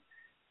touchdowns,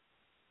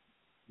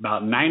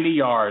 about 90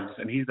 yards,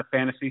 and he's the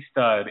fantasy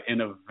stud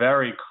in a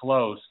very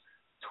close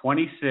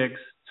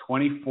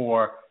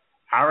 26-24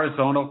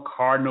 Arizona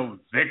Cardinal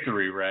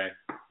victory, Ray.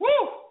 Woo!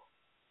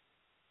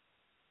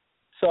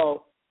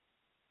 So,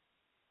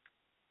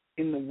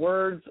 in the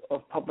words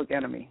of Public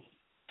Enemy,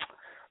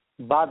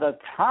 by the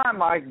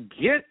time I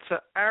get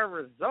to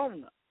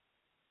Arizona,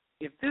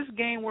 if this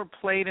game were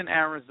played in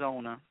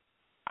Arizona,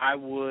 I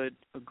would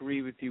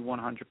agree with you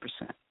 100%.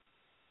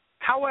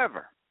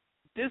 However,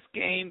 this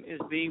game is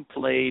being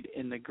played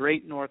in the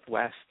great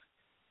Northwest,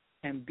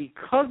 and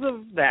because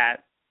of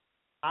that,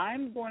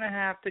 I'm going to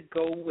have to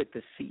go with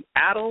the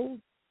Seattle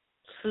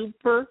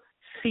Super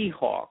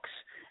Seahawks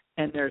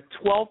and their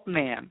 12th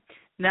man.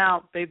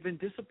 Now, they've been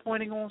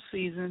disappointing all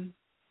season,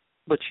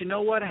 but you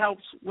know what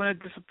helps win a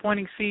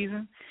disappointing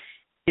season?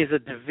 Is a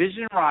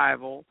division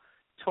rival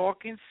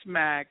talking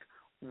smack,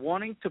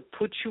 wanting to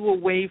put you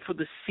away for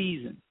the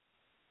season.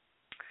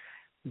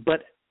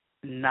 But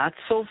not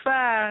so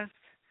fast.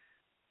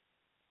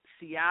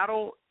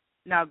 Seattle,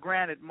 now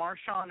granted,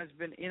 Marshawn has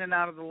been in and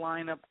out of the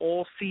lineup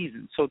all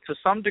season. So to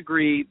some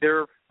degree,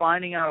 they're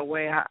finding out a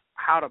way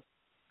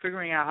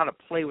figuring out how to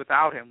play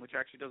without him, which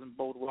actually doesn't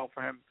bode well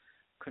for him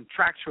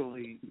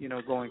contractually,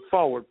 going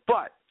forward.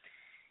 But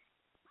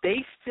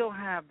they still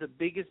have the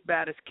biggest,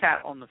 baddest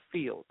cat on the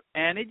field.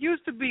 And it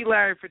used to be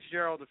Larry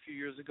Fitzgerald a few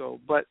years ago,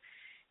 but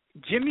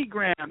Jimmy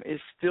Graham is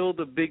still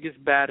the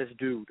biggest, baddest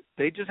dude.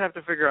 They just have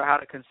to figure out how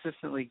to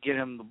consistently get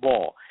him the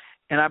ball.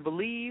 And I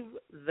believe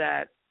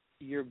that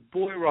your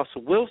boy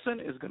Russell Wilson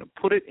is going to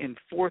put it in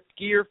fourth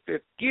gear,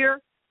 fifth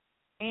gear,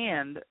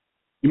 and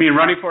you mean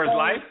running for his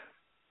life?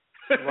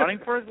 running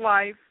for his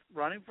life,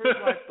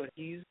 but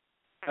he's,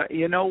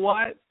 you know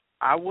what?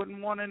 I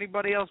wouldn't want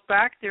anybody else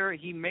back there.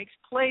 He makes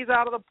plays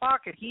out of the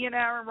pocket. He and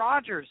Aaron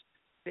Rodgers,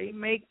 they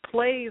make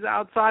plays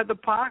outside the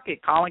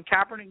pocket. Colin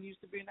Kaepernick used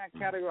to be in that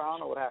category. I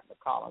don't know what happened to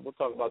Colin. We'll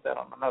talk about that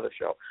on another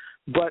show.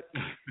 But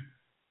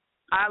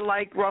I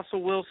like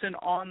Russell Wilson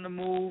on the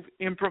move,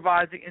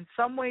 improvising. In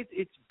some ways,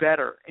 it's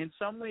better. In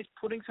some ways,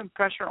 putting some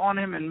pressure on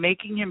him and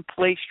making him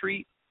play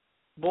street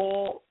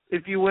ball,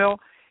 if you will,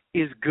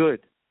 is good.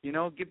 You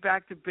know, get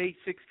back to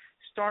basics.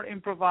 Start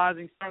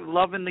improvising. Start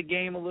loving the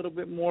game a little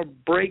bit more.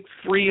 Break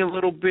free a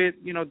little bit.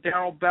 You know,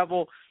 Darrell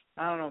Bevell,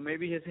 I don't know,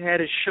 maybe his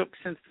head is shook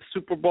since the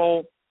Super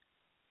Bowl.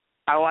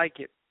 I like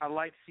it. I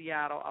like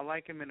Seattle. I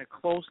like him in a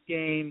close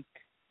game.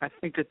 I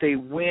think that they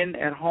win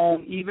at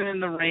home, even in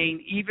the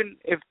rain, even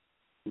if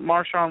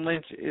Marshawn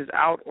Lynch is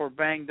out or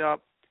banged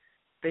up.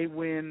 They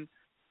win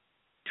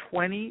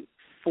 24-20.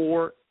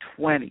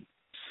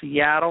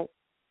 Seattle,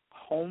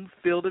 home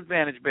field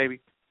advantage, baby.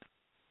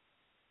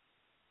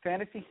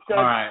 Fantasy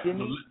stud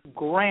Jimmy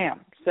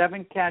Graham,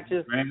 7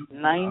 catches,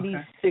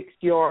 96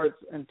 yards,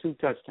 and 2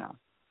 touchdowns.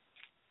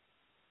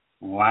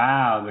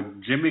 Wow, the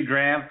Jimmy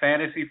Graham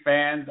fantasy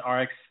fans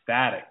are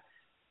ecstatic.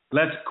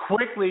 Let's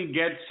quickly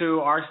get to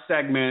our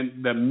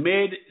segment, the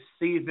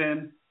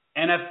mid-season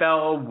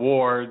NFL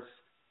awards.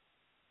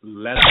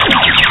 Let's go.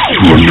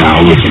 You're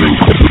now listening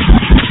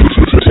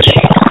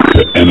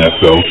to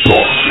NFL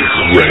Talk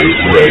with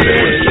Ray.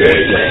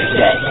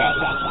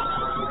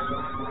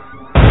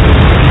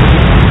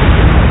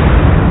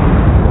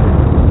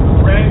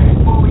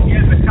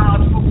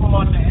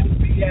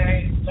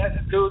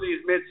 Do these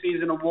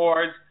mid-season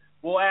awards.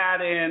 We'll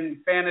add in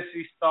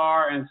Fantasy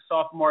Star and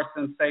Sophomore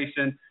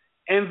Sensation.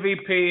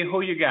 MVP, who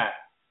you got?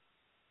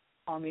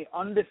 On the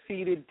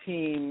undefeated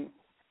team,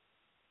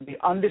 the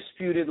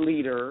undisputed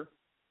leader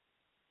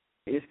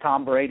is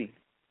Tom Brady.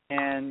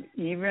 And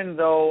even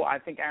though I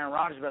think Aaron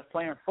Rodgers is the best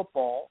player in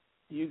football,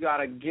 you got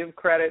to give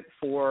credit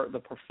for the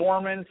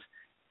performance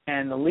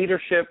and the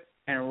leadership.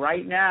 And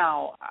right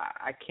now,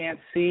 I can't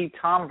see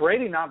Tom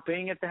Brady not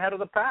being at the head of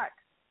the pack.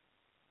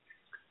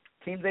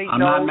 Teams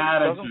 8-0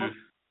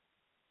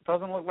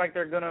 doesn't look like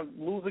they're going to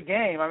lose a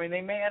game. I mean, they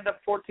may end up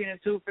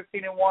 14-2,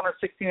 15-1, or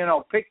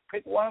 16-0. Pick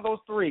one of those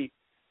three,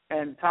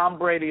 and Tom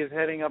Brady is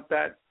heading up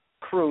that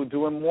crew,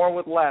 doing more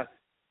with less.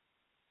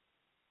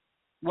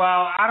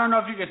 Well, I don't know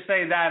if you could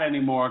say that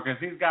anymore because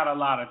he's got a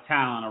lot of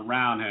talent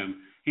around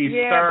him. He's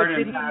third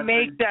but did he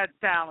make that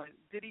talent?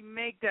 Did he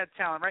make that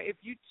talent, right? If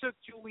you took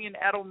Julian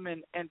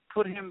Edelman and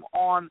put him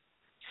on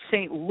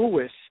St.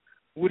 Louis,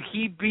 would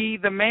he be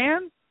the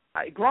man?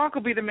 Gronk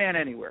will be the man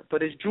anywhere,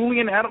 but is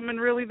Julian Edelman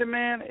really the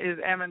man? Is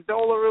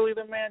Amendola really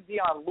the man?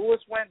 Deion Lewis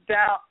went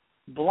down.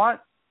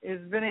 Blunt has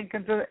been in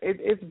consideration.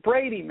 It's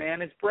Brady,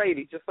 man. It's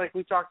Brady, just like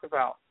we talked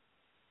about.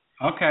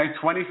 Okay,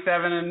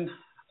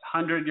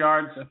 2,700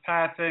 yards of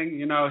passing.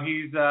 You know,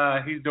 he's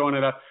doing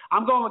it up.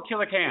 I'm going with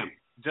Killer Cam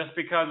just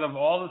because of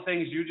all the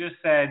things you just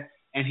said,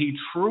 and he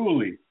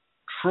truly,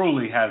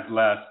 truly has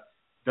less.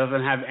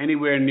 Doesn't have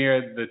anywhere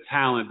near the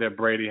talent that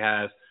Brady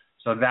has.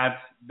 So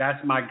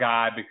that's my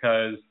guy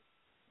because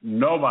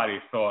nobody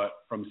thought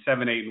from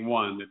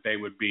 7-8-1 that they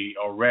would be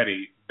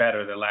already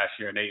better than last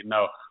year at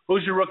 8-0.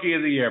 Who's your rookie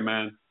of the year,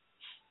 man?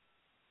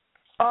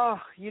 Oh,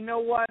 you know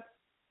what?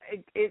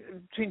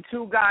 Between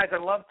two guys, I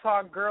love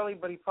Todd Gurley,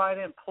 but he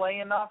probably didn't play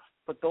enough.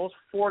 But those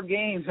 4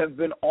 games have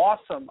been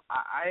awesome.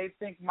 I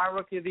think my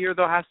rookie of the year,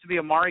 though, has to be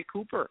Amari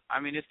Cooper. I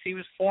mean, his team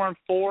is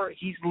 4-4.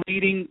 He's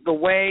leading the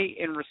way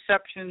in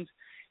receptions.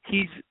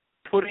 He's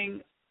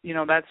putting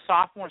that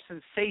sophomore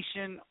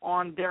sensation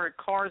on Derek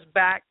Carr's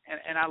back,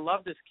 and I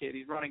love this kid.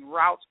 He's running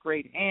routes,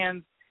 great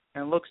hands,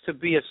 and looks to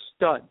be a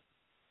stud.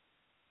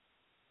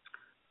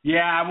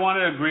 Yeah, I want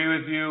to agree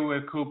with you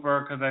with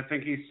Cooper because I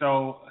think he's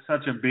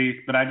such a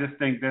beast, but I just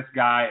think this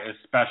guy is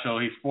special.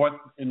 He's 4th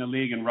in the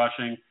league in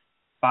rushing,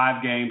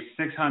 5 games,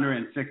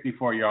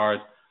 664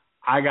 yards.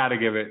 I got to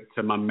give it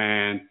to my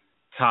man,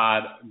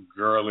 Todd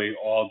Gurley,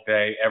 all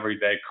day, every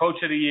day.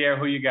 Coach of the year,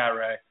 who you got,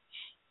 Ray?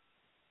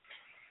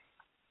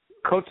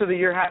 Coach of the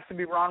year has to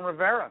be Ron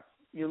Rivera.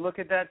 You look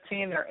at that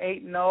team, they're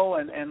 8-0,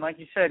 and like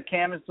you said,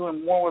 Cam is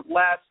doing more with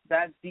less.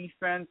 That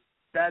defense,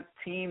 that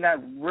team,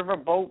 that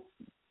riverboat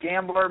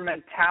gambler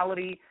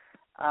mentality,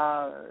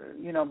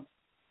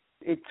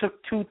 it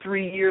took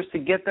 2-3 years to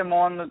get them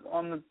on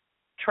the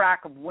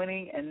track of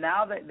winning, and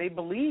now that they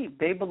believe,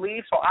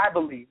 so I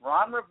believe.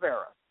 Ron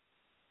Rivera.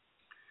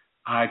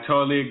 I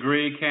totally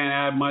agree. Can't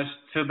add much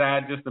to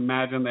that. Just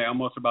imagine they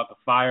almost about to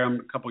fire him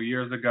a couple of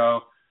years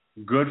ago.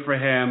 Good for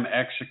him,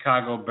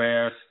 ex-Chicago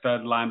Bear,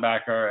 stud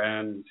linebacker,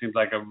 and seems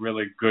like a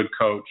really good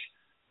coach.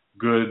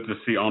 Good to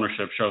see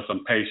ownership show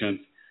some patience.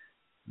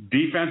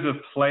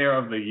 Defensive player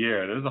of the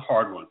year. This is a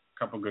hard one. A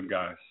couple good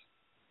guys.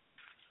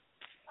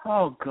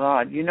 Oh,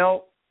 God.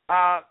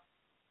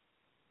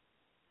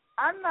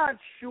 I'm not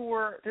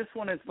sure. This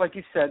one is, like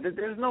you said,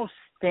 there's no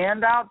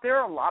standout. There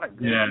are a lot of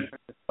good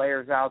defensive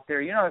players out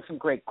there. You know, there's some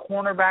great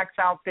cornerbacks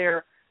out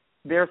there.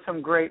 There's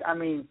some great, I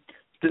mean,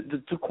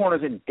 the two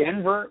corners in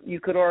Denver, you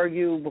could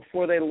argue,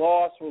 before they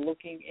lost, were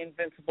looking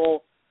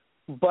invincible.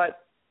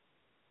 But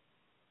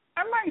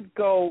I might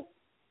go,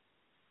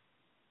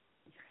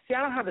 see,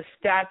 I don't have the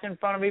stats in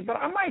front of me, but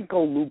I might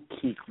go Luke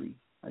Kuechly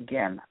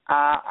again.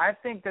 I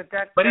think that.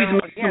 But he's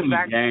missed too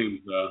many games,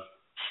 though.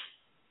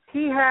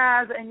 He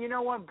has, and you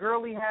know what?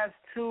 Gurley has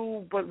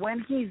too. But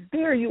when he's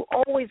there, you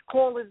always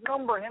call his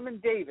number. Him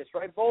and Davis,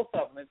 right? Both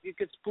of them. If you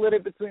could split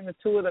it between the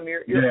two of them,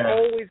 you're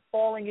always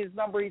calling his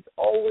number. He's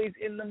always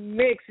in the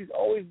mix. He's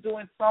always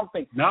doing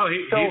something. No,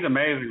 he's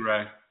amazing,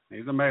 Ray.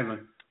 He's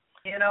amazing.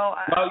 You know,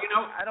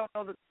 I don't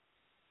know that.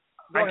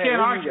 I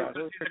can't argue.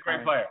 He's a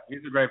great player.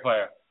 He's a great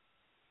player.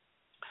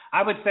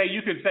 I would say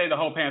you could say the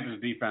whole Panthers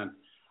defense.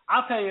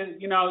 I'll tell you,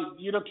 you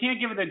can't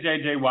give it to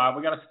J.J. Watt.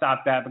 We got to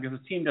stop that because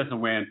the team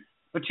doesn't win.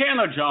 But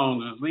Chandler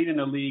Jones is leading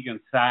the league in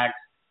sacks.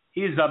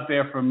 He's up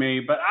there for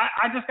me. But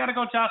I just got to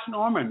go Josh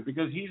Norman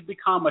because he's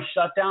become a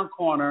shutdown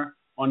corner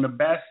on the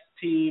best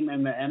team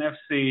in the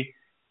NFC,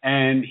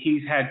 and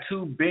he's had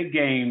two big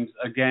games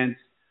against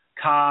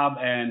Cobb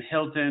and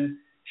Hilton,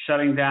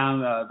 shutting down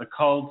the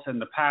Colts and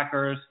the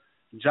Packers.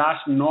 Josh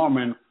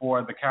Norman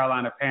for the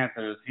Carolina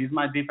Panthers. He's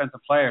my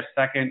defensive player,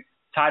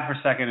 tied for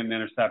second in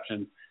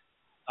interceptions.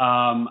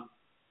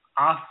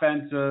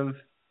 Offensive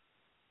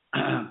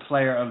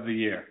player of the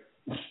year.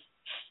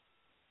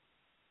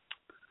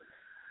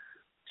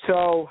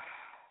 So,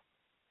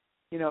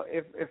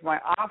 if my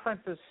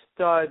offensive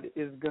stud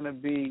is going to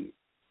be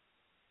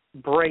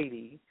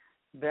Brady,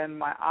 then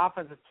my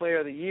offensive player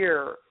of the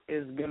year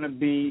is going to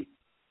be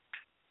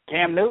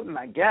Cam Newton,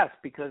 I guess,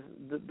 because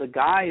the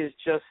guy is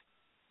just,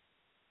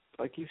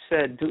 like you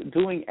said,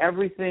 doing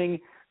everything,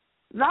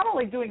 not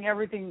only doing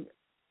everything,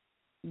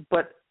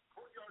 but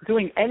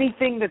doing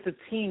anything that the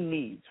team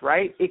needs,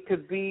 right? It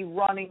could be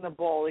running the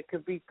ball. It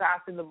could be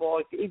passing the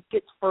ball. It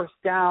gets first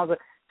downs.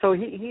 So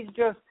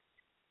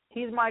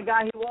he's my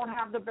guy. He won't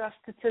have the best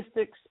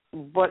statistics,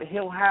 but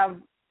he'll have,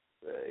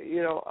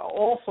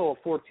 also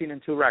a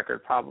 14-2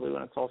 record probably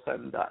when it's all said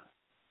and done.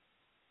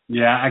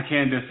 Yeah, I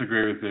can't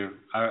disagree with you.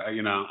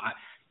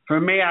 For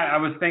me, I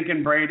was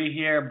thinking Brady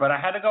here, but I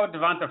had to go with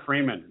Devonta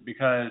Freeman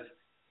because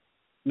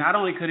not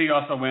only could he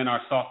also win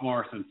our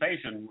sophomore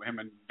sensation, him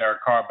and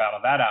Derek Carr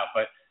battled that out,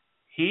 but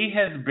he's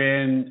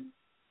been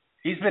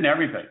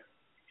everything.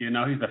 He's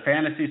the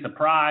fantasy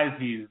surprise.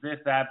 He's this,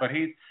 that, but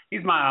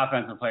he's my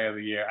offensive player of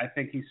the year. I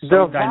think he's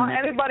so dynamic.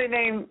 Anybody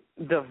named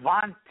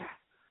Devonta,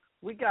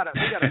 we gotta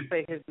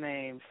say his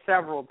name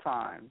several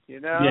times.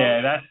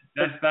 Yeah,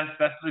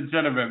 that's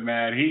legitimate,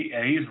 man.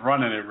 He's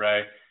running it,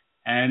 Ray,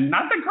 and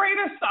not the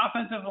greatest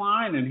offensive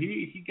line, and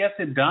he gets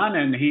it done.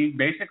 And he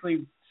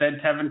basically said,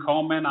 Tevin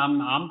Coleman,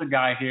 I'm the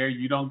guy here.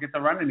 You don't get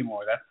to run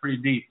anymore. That's pretty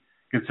deep,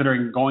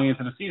 considering going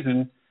into the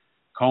season.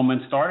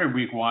 Coleman started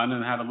week 1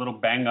 and had a little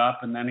bang up,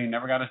 and then he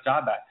never got his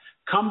job back.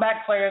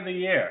 Comeback player of the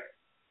year.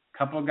 A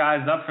couple of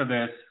guys up for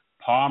this.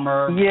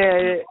 Palmer.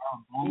 Yeah.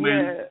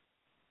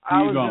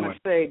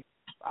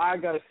 I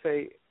got to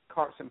say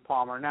Carson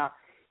Palmer. Now,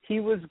 he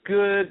was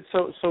good,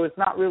 so it's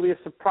not really a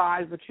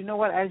surprise. But you know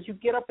what? As you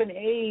get up in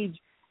age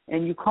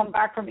and you come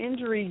back from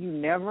injury, you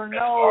never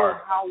know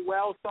how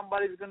well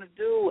somebody's going to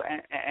do.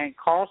 And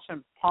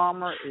Carson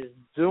Palmer is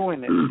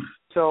doing it.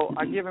 So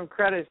I give him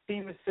credit. His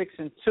team is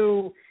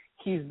 6-2.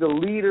 He's the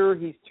leader.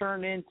 He's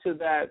turned into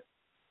that,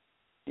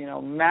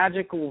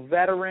 magical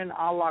veteran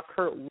a la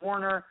Kurt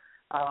Warner.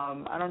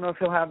 I don't know if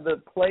he'll have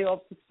the playoff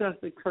success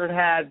that Kurt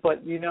had,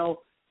 but,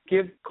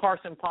 give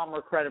Carson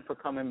Palmer credit for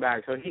coming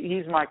back. So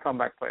he's my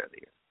comeback player of the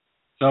year.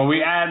 So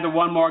we add the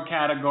one more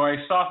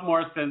category,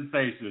 sophomore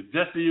sensation,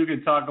 just so you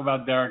can talk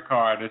about Derek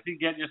Carr. Does he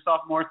get your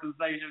sophomore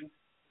sensation?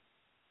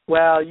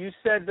 Well, you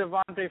said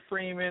Devonta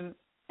Freeman,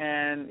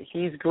 and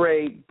he's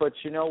great, but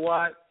you know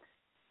what?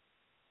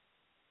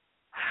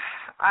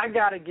 I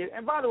got to give –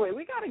 and by the way,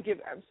 we got to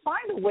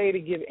find a way to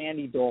give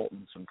Andy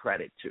Dalton some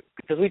credit, too,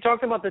 because we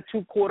talked about the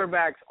two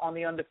quarterbacks on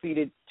the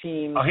undefeated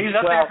team. Oh, he's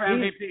up there for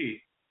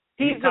MVP.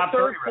 He's the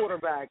third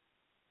quarterback.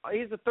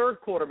 He's the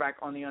third quarterback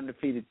on the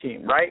undefeated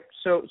team, right?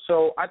 So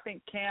I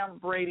think Cam,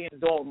 Brady,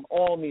 and Dalton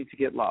all need to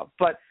get love.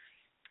 But,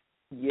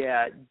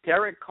 yeah,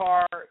 Derek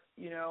Carr,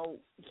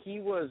 he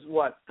was,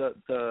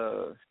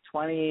 the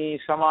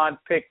 20-some-odd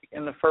pick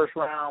in the first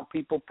round.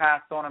 People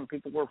passed on him.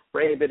 People were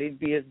afraid that he'd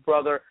be his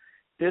brother.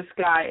 This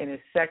guy in his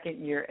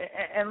second year,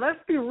 and let's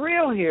be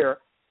real here,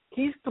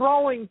 he's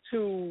throwing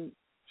to,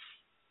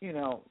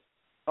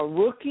 a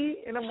rookie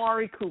in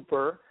Amari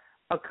Cooper,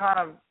 a kind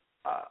of,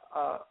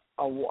 I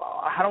don't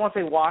want to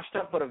say washed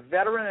up, but a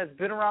veteran that's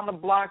been around the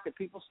block that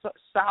people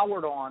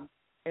soured on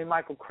in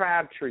Michael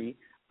Crabtree.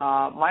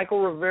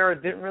 Michael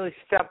Rivera didn't really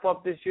step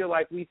up this year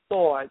like we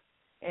thought,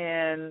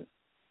 and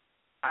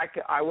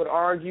I would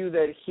argue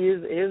that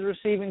his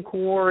receiving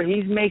core,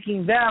 he's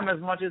making them as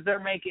much as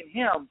they're making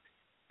him.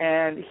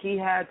 And he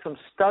had some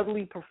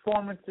studly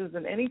performances.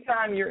 And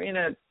anytime you're in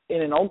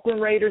an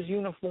Oakland Raiders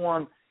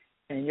uniform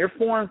and you're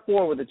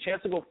 4-4 with a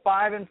chance to go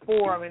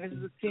 5-4, I mean, this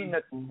is a team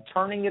that's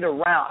turning it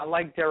around. I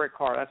like Derek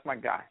Carr. That's my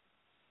guy.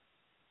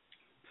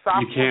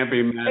 You can't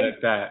be mad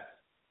at that.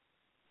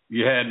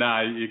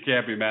 Yeah, you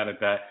can't be mad at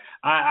that.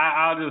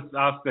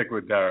 I'll stick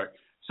with Derek.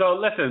 So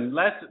listen,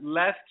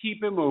 let's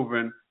keep it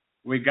moving.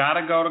 We got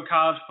to go to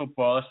college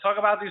football. Let's talk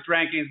about these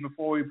rankings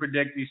before we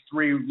predict these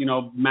three,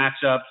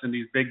 matchups and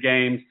these big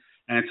games,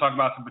 and talk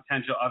about some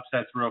potential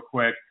upsets real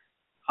quick.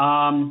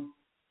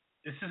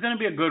 This is going to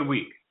be a good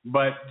week,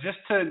 but just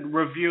to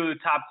review the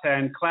top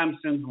 10,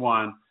 Clemson's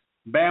 1,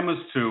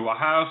 Bama's 2,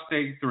 Ohio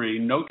State 3,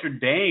 Notre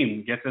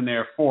Dame gets in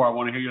there 4. I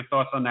want to hear your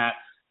thoughts on that.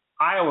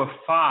 Iowa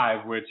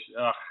 5, which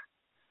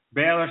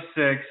Baylor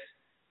 6,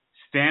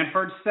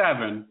 Stanford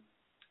 7,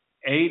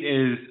 8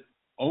 is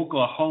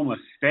Oklahoma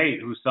State,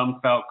 who some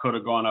felt could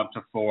have gone up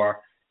to 4,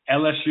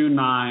 LSU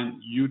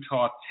 9,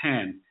 Utah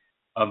 10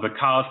 of the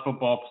college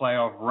football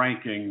playoff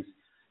rankings.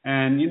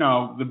 And,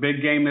 the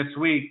big game this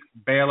week,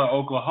 Baylor,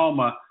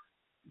 Oklahoma,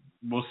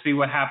 we'll see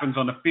what happens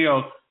on the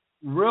field.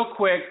 Real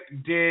quick,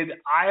 did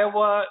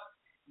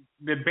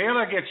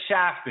Baylor get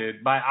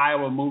shafted by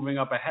Iowa moving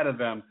up ahead of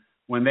them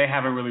when they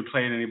haven't really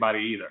played anybody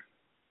either?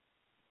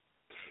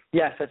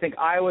 Yes, I think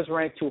Iowa's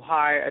ranked too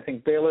high. I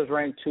think Baylor's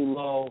ranked too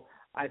low.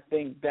 I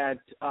think that,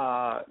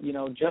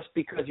 just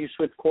because you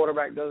switch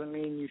quarterback doesn't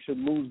mean you should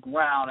lose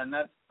ground, and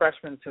that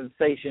freshman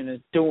sensation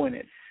is doing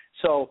it.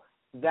 So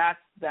that's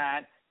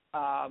that.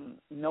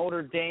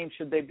 Notre Dame,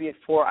 should they be at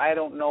 4? I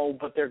don't know,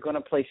 but they're going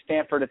to play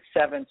Stanford at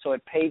 7, so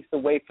it paves the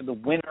way for the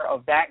winner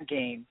of that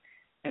game.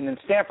 And then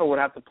Stanford would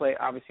have to play,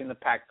 obviously, in the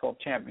Pac-12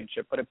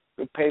 championship, but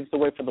it paves the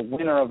way for the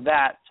winner of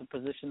that to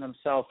position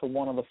themselves for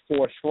one of the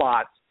 4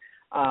 slots.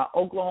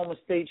 Oklahoma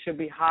State should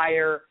be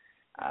higher.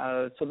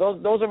 So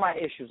those are my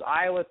issues.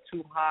 Iowa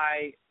too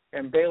high,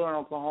 and Baylor and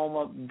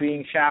Oklahoma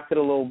being shafted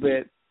a little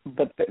bit,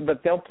 but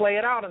they'll play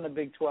it out in the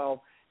Big 12.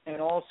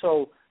 And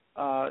also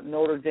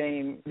Notre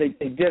Dame, they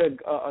did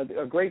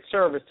a great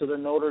service to the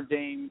Notre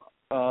Dame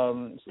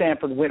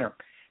Stanford winner.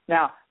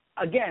 Now,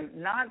 again,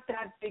 not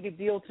that big a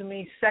deal to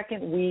me.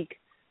 Second week,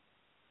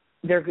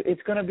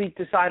 it's going to be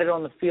decided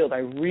on the field. I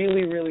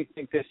really, really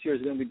think this year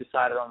is going to be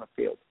decided on the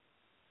field.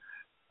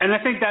 And I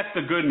think that's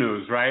the good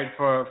news, right?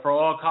 For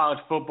all college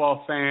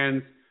football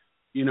fans,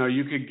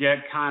 you could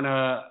get kind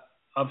of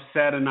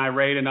upset and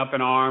irate and up in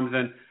arms.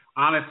 And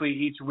honestly,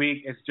 each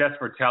week it's just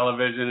for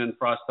television and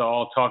for us to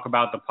all talk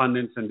about the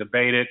pundits and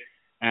debate it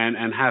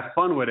and have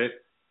fun with it.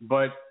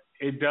 But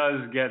it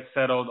does get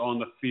settled on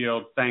the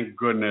field, thank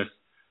goodness.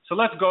 So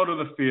let's go to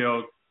the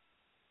field.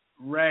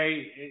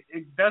 Ray,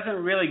 it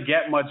doesn't really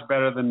get much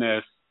better than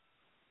this.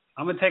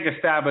 I'm going to take a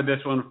stab at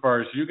this one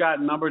first. You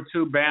got number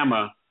 2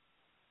 Bama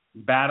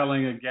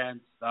battling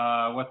against,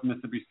 what's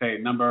Mississippi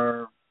State,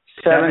 number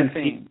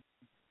 17.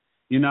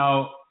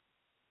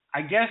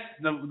 I guess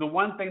the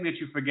one thing that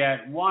you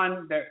forget,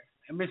 one, that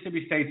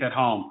Mississippi State's at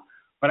home.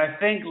 But I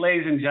think,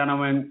 ladies and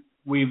gentlemen,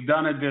 we've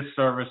done a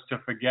disservice to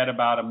forget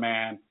about a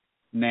man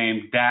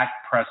named Dak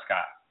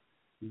Prescott.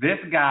 This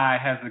guy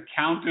has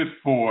accounted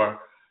for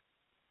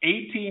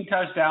 18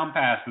 touchdown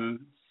passes,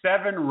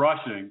 7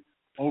 rushing,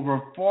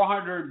 over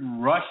 400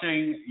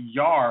 rushing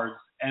yards,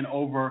 and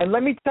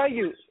let me tell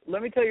you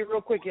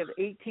real quick, he has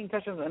 18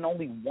 touchdowns and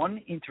only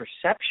 1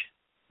 interception.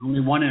 Only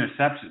 1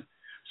 interception.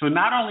 So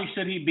not only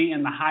should he be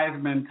in the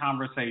Heisman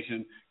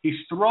conversation, he's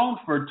thrown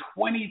for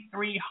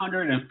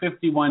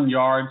 2,351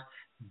 yards.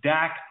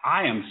 Dak,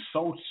 I am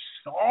so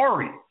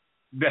sorry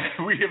that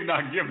we have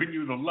not given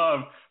you the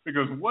love,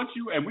 because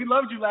and we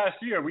loved you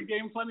last year. We gave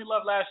him plenty of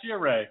love last year,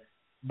 Ray.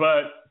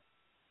 But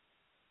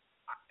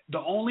the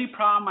only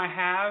problem I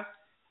have,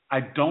 I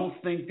don't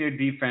think their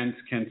defense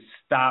can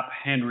stop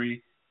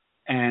Henry.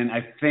 And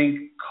I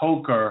think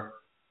Coker,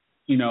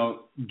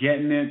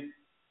 getting it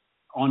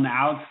on the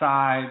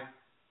outside,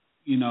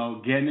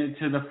 getting it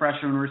to the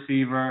freshman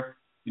receiver,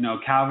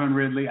 Calvin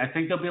Ridley, I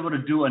think they'll be able to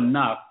do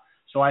enough.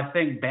 So I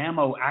think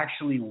Bama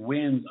actually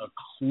wins a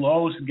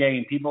close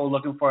game. People are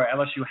looking for an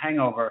LSU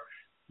hangover,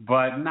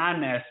 but not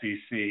in the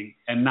SEC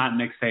and not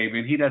Nick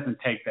Saban. He doesn't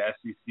take the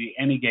SEC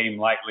any game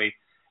lightly.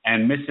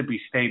 And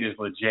Mississippi State is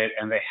legit,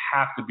 and they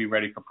have to be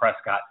ready for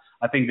Prescott.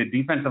 I think the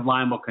defensive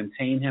line will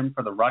contain him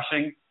for the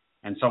rushing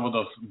and some of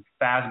those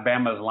fast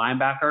Bama's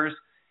linebackers.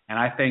 And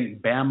I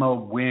think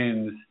Bama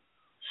wins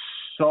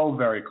so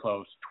very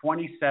close,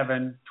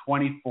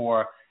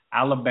 27-24.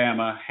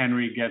 Alabama,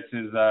 Henry gets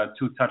his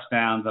 2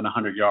 touchdowns and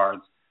 100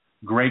 yards.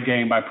 Great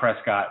game by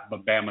Prescott,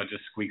 but Bama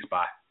just squeaks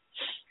by.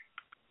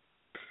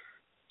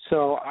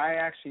 So I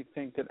actually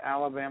think that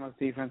Alabama's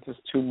defense is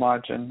too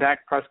much, and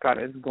Dak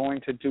Prescott is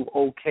going to do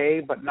okay,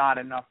 but not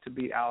enough to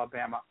beat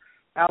Alabama.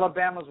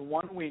 Alabama's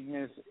one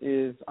weakness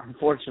is,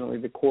 unfortunately,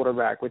 the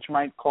quarterback, which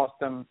might cost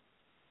them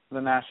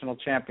the national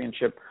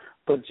championship.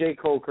 But Jay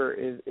Coker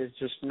is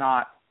just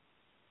not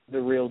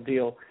the real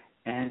deal,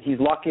 and he's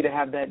lucky to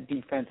have that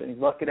defense, and he's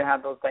lucky to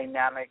have those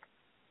dynamic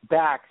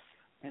backs,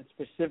 and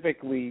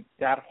specifically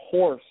that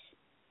horse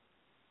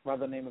by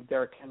the name of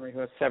Derrick Henry, who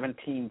has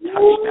 17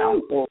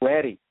 touchdowns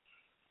already.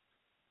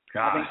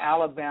 I think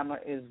Alabama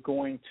is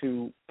going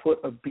to put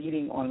a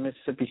beating on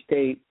Mississippi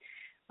State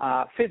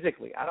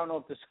physically. I don't know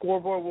if the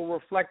scoreboard will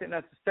reflect it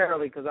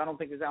necessarily because I don't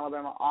think this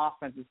Alabama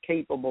offense is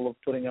capable of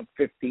putting up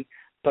 50,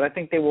 but I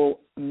think they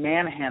will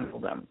manhandle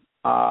them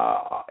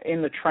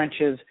in the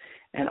trenches,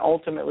 and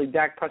ultimately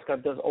Dak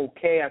Prescott does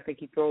okay. I think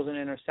he throws an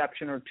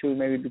interception or two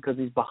maybe because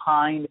he's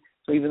behind.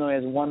 So even though he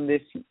has one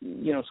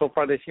so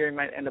far this year, he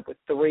might end up with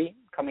 3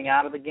 coming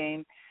out of the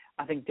game.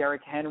 I think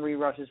Derrick Henry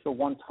rushes for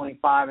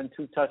 125 and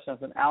 2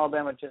 touchdowns, and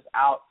Alabama just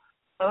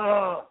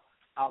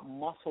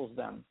out-muscles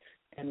them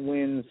and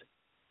wins,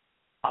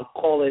 I'll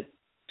call it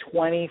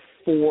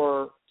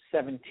 24-17.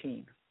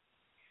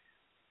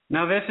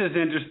 Now, this is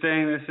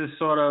interesting. This is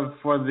sort of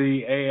for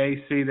the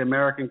AAC, the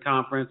American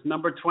Conference.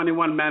 Number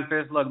 21,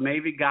 Memphis. Look,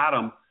 Navy got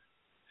them,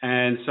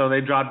 and so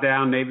they dropped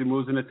down. Navy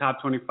moves in the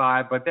top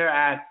 25, but they're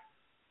at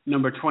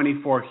number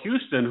 24,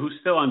 Houston, who's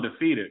still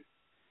undefeated.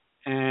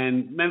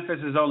 And Memphis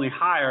is only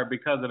higher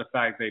because of the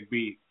fact they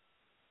beat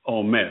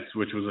Ole Miss,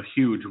 which was a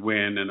huge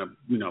win and a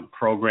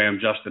program.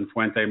 Justin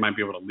Fuente might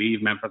be able to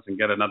leave Memphis and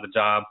get another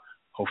job.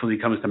 Hopefully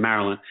he comes to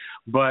Maryland.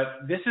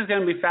 But this is going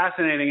to be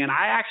fascinating, and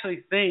I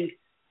actually think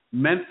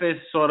Memphis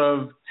sort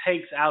of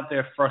takes out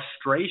their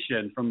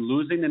frustration from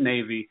losing to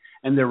Navy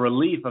and their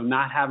relief of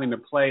not having to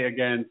play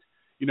against,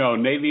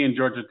 Navy and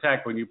Georgia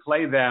Tech. When you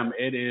play them,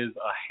 it is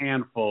a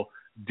handful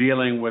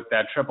dealing with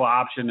that triple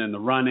option and the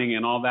running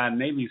and all that.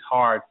 Navy's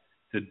hard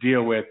to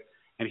deal with.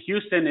 And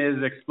Houston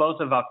is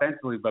explosive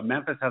offensively, but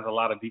Memphis has a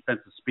lot of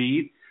defensive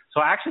speed.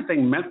 So I actually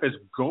think Memphis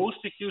goes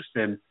to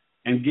Houston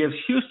and gives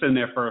Houston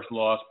their first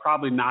loss,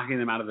 probably knocking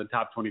them out of the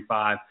top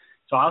 25.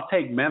 So I'll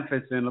take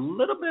Memphis in a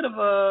little bit of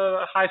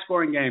a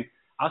high-scoring game.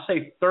 I'll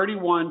say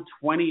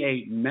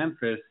 31-28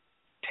 Memphis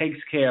takes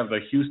care of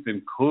the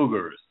Houston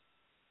Cougars.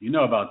 You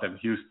know about them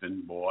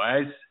Houston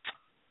boys.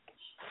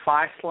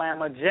 Phi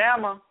Slamma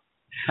Jamma.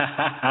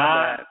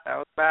 That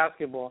was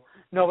basketball.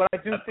 No, but I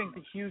do think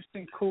the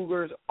Houston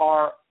Cougars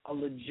are a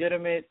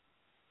legitimate,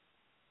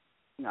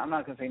 I'm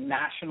not going to say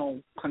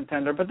national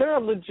contender, but they're a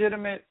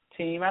legitimate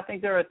team. I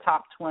think they're a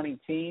top 20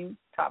 team,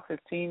 top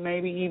 15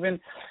 maybe even.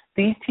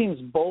 These teams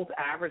both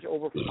average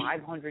over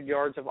 500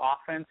 yards of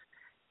offense.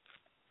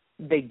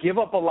 They give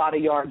up a lot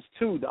of yards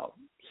too, though.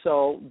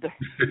 So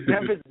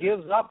Memphis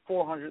gives up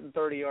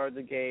 430 yards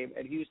a game,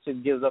 and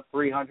Houston gives up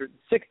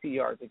 360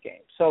 yards a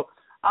game. So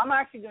I'm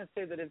actually going to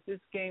say that if this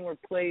game were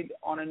played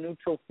on a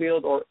neutral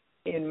field or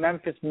in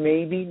Memphis,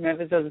 maybe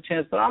Memphis has a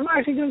chance. But I'm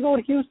actually going to go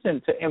with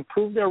Houston to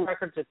improve their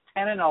record to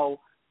 10-0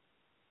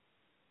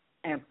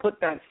 and put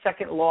that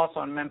second loss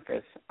on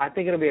Memphis. I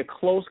think it'll be a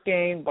close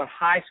game, but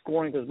high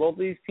scoring because both of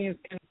these teams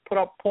can put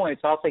up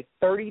points. So I'll say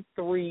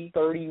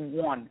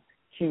 33-31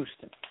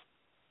 Houston.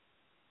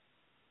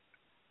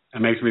 That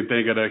makes me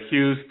think of the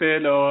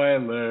Houston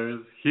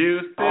Oilers.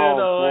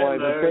 Oilers.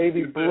 The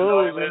baby Houston blues.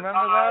 Oilers. Remember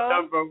that?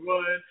 Number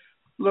one.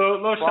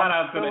 Little shout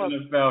out to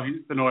the NFL,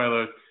 Houston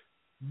Oilers.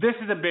 This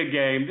is a big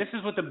game. This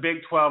is what the Big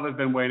 12 has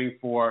been waiting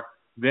for.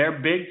 They're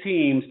big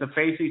teams to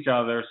face each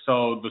other,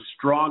 so the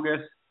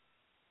strongest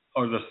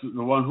or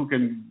the one who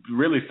can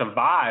really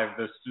survive,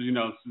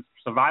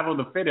 survival of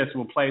the fittest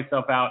will play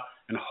itself out.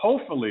 And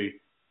hopefully,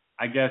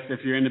 I guess if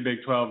you're in the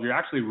Big 12, you're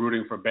actually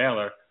rooting for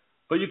Baylor.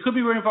 But you could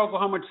be rooting for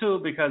Oklahoma, too,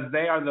 because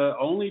they are the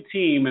only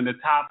team in the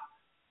top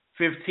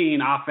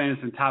 15 offense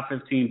and top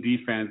 15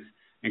 defense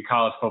in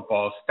college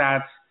football.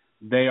 Stats,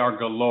 they are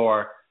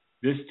galore.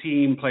 This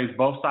team plays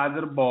both sides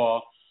of the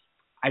ball.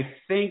 I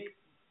think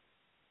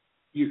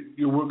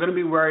we're going to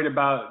be worried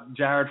about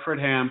Jared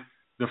Fridham,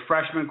 the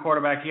freshman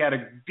quarterback. He had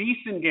a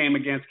decent game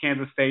against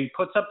Kansas State,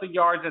 puts up the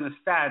yards and the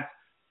stats,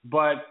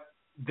 but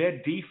their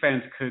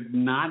defense could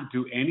not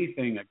do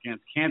anything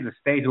against Kansas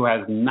State, who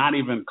has not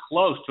even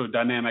close to a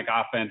dynamic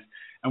offense.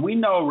 And we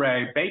know,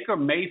 Ray, Baker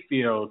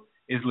Mayfield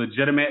is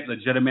legitimate.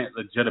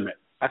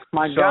 That's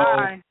my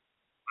guy.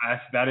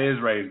 That is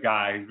Ray's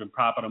guy. He's been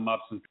propping him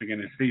up since the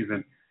beginning of the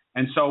season.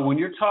 And so when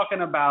you're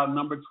talking about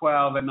number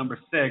 12 and number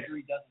 6,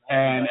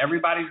 and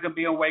everybody's going to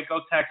be in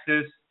Waco,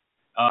 Texas,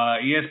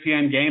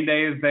 ESPN Game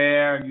Day is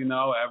there,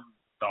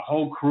 the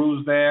whole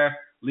crew's there,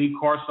 Lee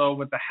Corso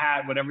with the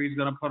hat, whatever he's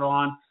going to put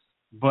on.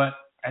 But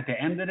at the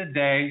end of the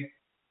day,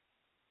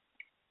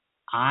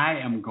 I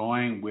am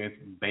going with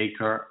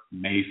Baker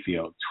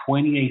Mayfield.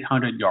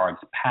 2,800 yards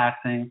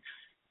passing.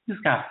 He's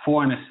got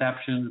 4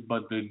 interceptions,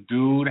 but the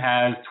dude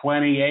has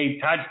 28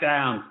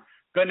 touchdowns.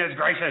 Goodness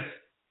gracious.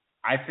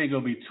 I think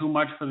it'll be too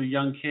much for the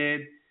young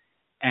kid.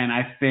 And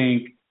I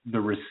think the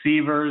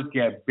receivers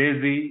get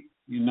busy.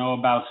 You know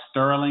about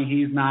Sterling.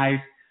 He's nice.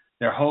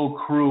 Their whole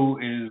crew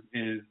is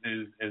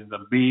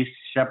the beast.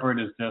 Shepard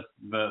is just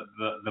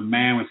the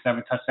man with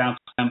 7 touchdowns.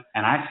 And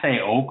I say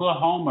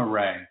Oklahoma,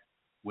 Ray,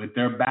 with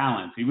their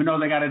balance, even though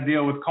they got to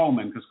deal with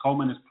Coleman, because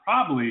Coleman is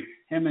probably,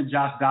 him and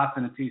Josh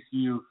Dotson at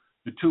TCU,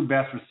 the 2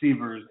 best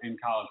receivers in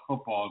college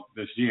football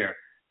this year.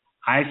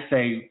 I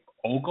say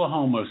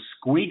Oklahoma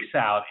squeaks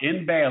out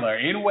in Baylor,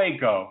 in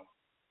Waco,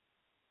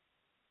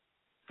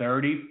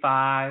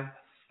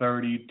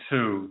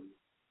 35-32,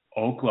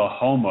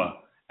 Oklahoma,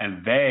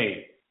 and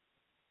they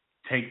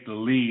take the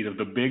lead of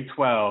the Big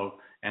 12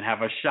 and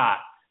have a shot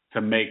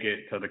to make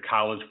it to the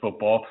college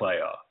football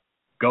playoff.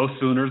 Go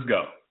Sooners,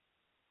 go.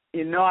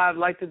 You know, I'd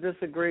like to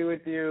disagree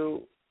with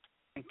you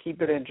and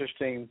keep it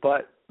interesting,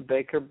 but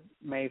Baker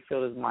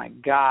Mayfield is my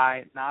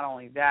guy. Not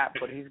only that,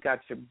 but he's got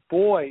your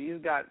boy.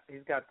 He's got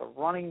the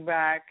running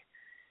back,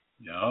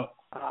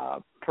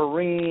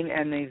 Perrine,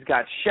 and he's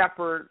got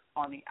Shepard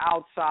on the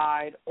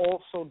outside,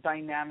 also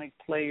dynamic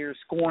players,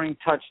 scoring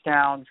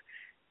touchdowns,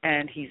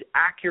 and he's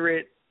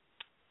accurate.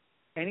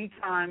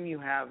 Anytime you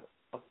have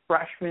a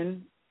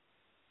freshman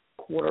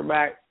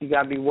quarterback, you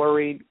got to be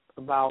worried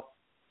about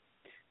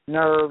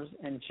nerves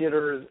and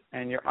jitters,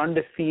 and you're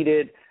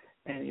undefeated,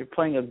 and you're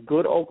playing a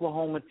good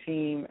Oklahoma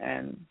team,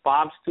 and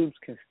Bob Stoops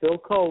can still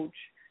coach.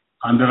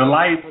 Under the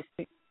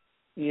lights.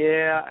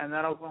 Yeah, and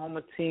that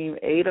Oklahoma team,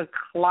 8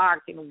 o'clock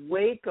in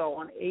Waco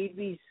on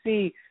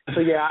ABC.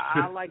 So, yeah,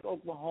 I like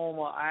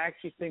Oklahoma. I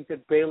actually think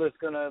that Baylor's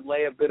going to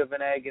lay a bit of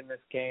an egg in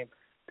this game.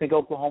 I think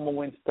Oklahoma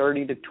wins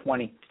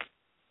 30-20.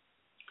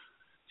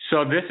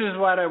 So this is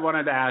what I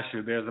wanted to ask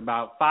you. There's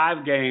about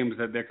 5 games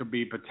that there could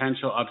be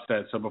potential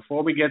upsets. So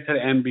before we get to the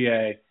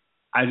NBA,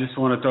 I just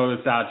want to throw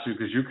this out to you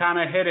because you kind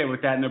of hit it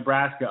with that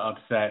Nebraska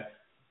upset.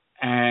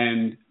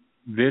 And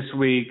this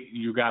week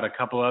you got a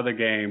couple other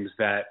games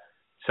that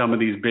some of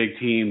these big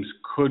teams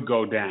could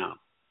go down.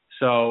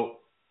 So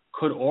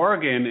could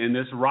Oregon in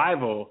this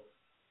rival,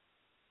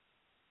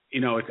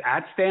 it's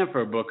at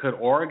Stanford, but could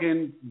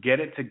Oregon get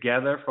it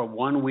together for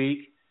 1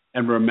 week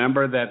and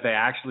remember that they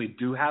actually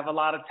do have a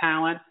lot of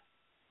talent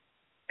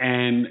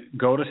and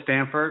go to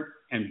Stanford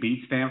and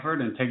beat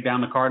Stanford and take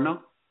down the Cardinal?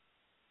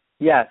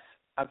 Yes,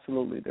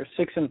 absolutely. They're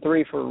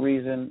 6-3 for a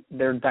reason.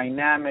 They're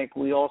dynamic.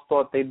 We all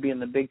thought they'd be in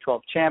the the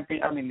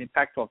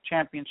Pac-12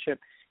 championship,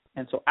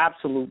 and so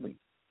absolutely.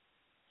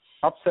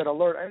 Upset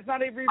alert. It's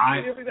not even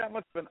really that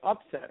much of an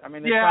upset. I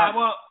mean,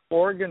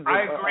 Oregon's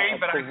a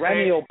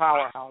perennial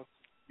powerhouse.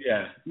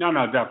 Yeah, no,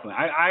 definitely.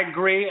 I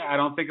agree. I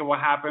don't think it will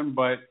happen,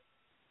 but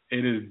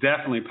it is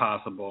definitely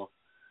possible.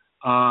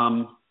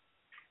 I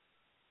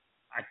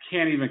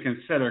can't even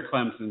consider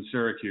Clemson,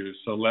 Syracuse.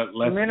 So let's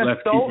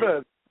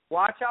Minnesota.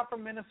 Watch out for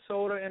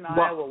Minnesota and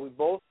Iowa. We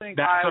both think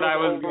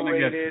Iowa's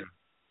overrated.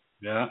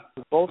 Yeah.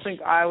 We both think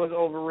Iowa's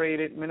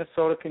overrated.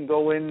 Minnesota can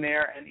go in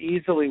there and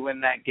easily win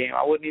that game.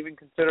 I wouldn't even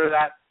consider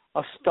that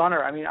a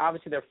stunner. I mean,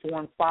 obviously they're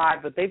 4-5,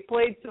 but they've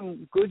played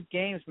some good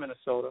games,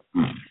 Minnesota.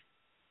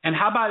 And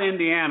how about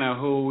Indiana,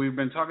 who we've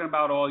been talking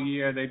about all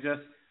year? They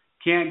just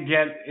can't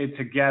get it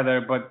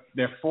together, but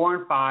they're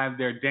 4-5.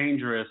 They're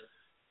dangerous,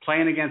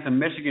 playing against a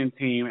Michigan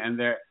team, and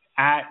they're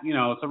at,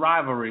 it's a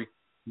rivalry,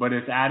 but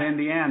it's at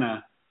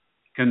Indiana.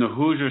 Can the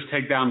Hoosiers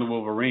take down the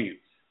Wolverines?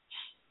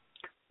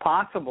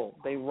 Possible.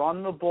 They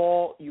run the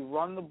ball. You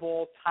run the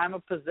ball, time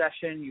of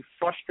possession. You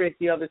frustrate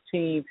the other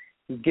team.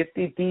 You get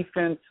the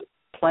defense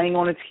playing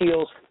on its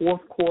heels.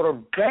 Fourth quarter,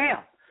 bam.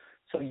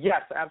 So,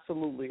 yes,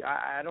 absolutely.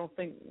 I don't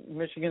think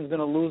Michigan's going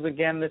to lose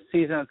again this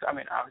season.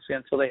 Obviously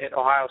until they hit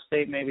Ohio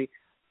State maybe.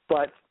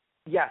 But,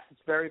 yes,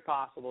 it's very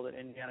possible that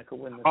Indiana could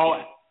win this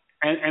game.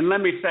 And let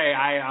me say,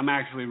 I'm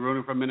actually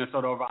rooting for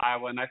Minnesota over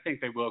Iowa, and I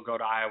think they will go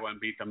to Iowa and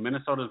beat them.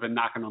 Minnesota's been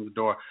knocking on the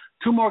door.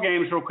 2 more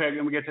games real quick,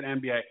 and we get to the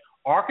NBA.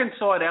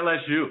 Arkansas at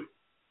LSU.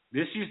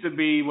 This used to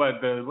be, what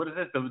is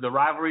this, the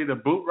rivalry, the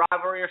boot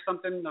rivalry or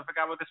something? I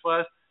forgot what this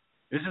was.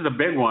 This is a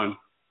big one,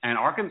 and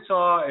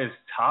Arkansas is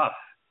tough.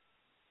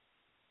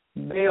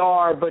 They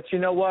are, but you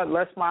know what?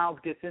 Les Miles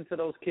gets into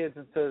those kids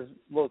and says,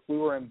 look, we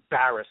were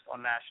embarrassed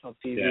on national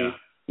TV. Yeah.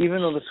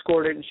 Even though the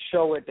score didn't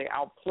show it, they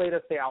outplayed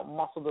us. They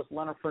outmuscled us.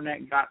 Leonard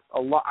Fournette got I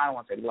don't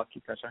want to say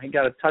lucky touchdown. He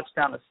got a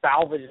touchdown to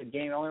salvage the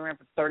game. He only ran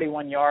for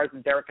 31 yards,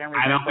 and Derrick Henry.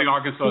 I don't think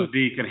Arkansas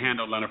D can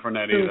handle Leonard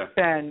Fournette either.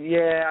 10.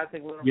 Yeah, I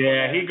think Leonard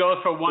Fournette. Yeah, he goes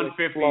for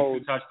 150, 2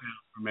 touchdowns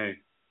for me.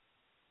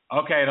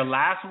 Okay, the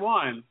last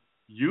one.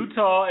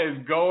 Utah is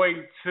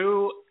going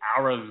to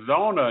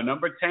Arizona.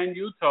 Number 10,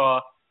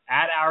 Utah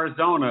at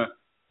Arizona.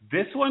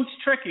 This one's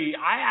tricky.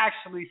 I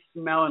actually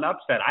smell an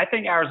upset. I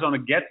think Arizona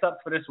gets up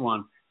for this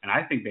one. And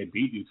I think they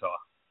beat Utah.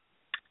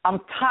 I'm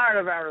tired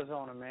of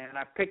Arizona, man.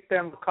 I picked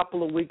them a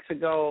couple of weeks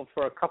ago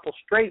for a couple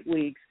straight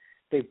weeks.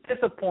 They've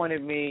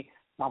disappointed me.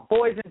 My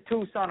boys in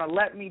Tucson are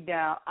letting me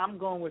down. I'm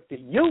going with the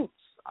Utes.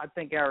 I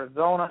think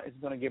Arizona is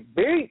going to get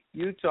beat.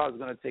 Utah is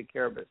going to take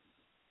care of it.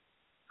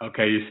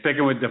 Okay, you're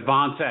sticking with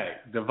Devontae.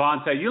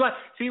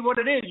 See what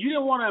it is? You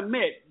don't want to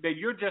admit that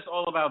you're just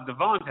all about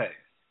Devontae.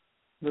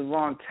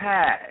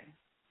 Devontae.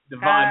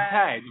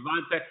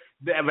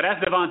 But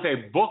that's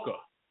Devontae Booker.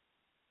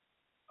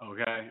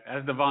 Okay,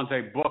 that's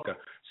Devontae Booker.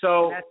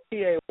 So that's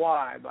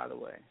T-A-Y, by the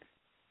way.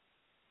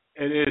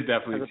 It is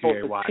definitely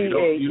T-A-Y.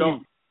 You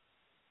don't.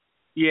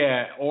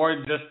 Yeah, or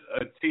just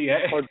a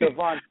T-A. Or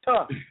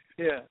Devonta.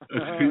 Yeah.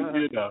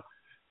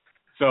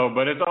 So,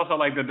 but it's also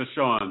like the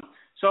Deshaun.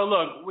 So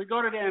look, we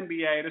go to the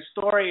NBA. The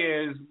story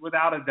is,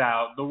 without a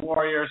doubt, the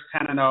Warriors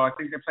 10-0. I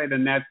think they play the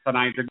Nets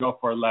tonight to go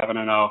for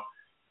 11-0.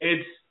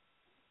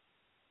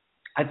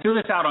 I threw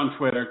this out on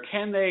Twitter.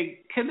 Can they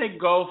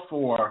go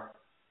for?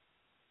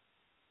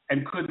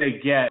 And could they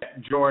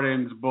get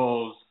Jordan's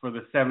Bulls for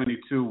the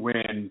 72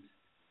 wins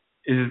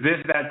is this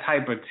that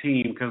type of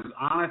team? Because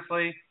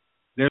honestly,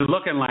 they're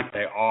looking like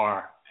they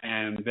are,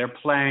 and they're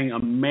playing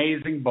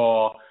amazing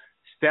ball.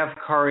 Steph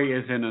Curry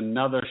is in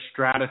another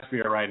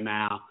stratosphere right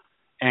now,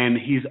 and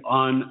he's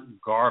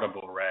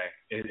unguardable, Ray.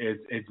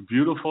 It's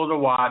beautiful to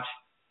watch.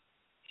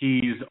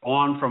 He's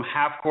on from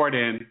half court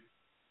in,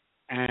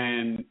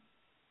 and,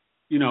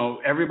 you know,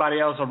 everybody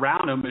else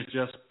around him is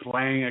just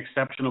playing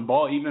exceptional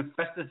ball. Even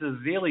Festus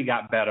Ezeli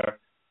got better.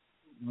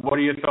 What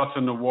are your thoughts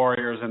on the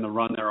Warriors and the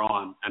run they're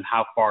on, and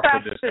how far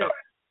could this go?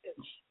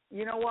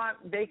 You know what?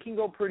 They can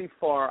go pretty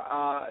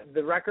far.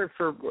 The record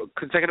for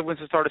consecutive wins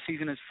to start a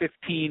season is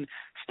 15.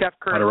 Steph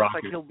Curry looks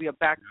like he'll be a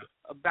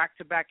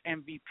back-to-back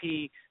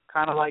MVP,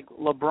 kind of like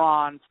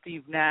LeBron,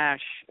 Steve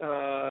Nash,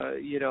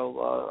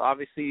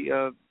 obviously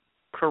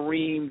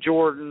Kareem,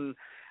 Jordan.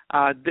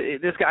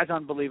 This guy's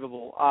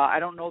unbelievable. I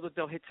don't know that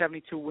they'll hit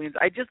 72 wins.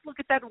 I just look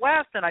at that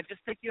West, and I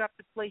just think you have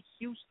to play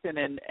Houston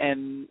and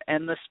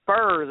the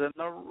Spurs and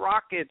the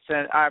Rockets,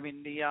 and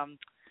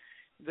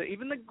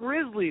even the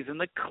Grizzlies and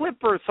the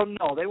Clippers. So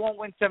no, they won't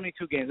win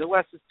 72 games. The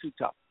West is too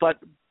tough. But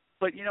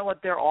you know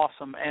what? They're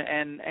awesome,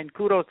 and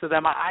kudos to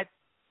them. I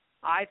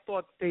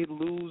thought they'd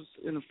lose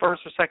in the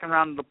first or second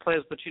round of the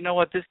playoffs, but you know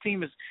what? This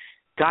team has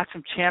got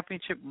some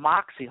championship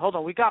moxie. Hold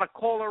on, we got a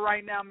caller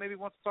right now. Maybe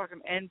wants to talk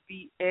some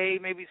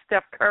NBA. Maybe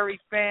Steph Curry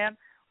fan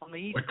on the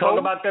East Coast. We're talking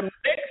about them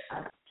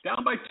Knicks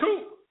down by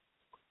 2.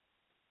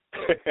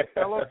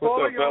 Hello,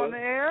 caller. You're on the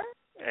air.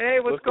 Hey,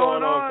 what's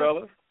going on,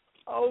 fellas?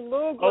 Oh,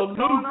 Luke, what's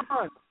going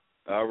on?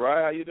 All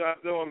right, how you guys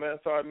doing, man?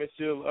 Sorry I missed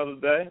you the other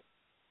day.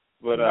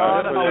 But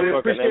no, we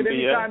appreciate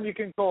any time you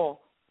can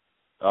call.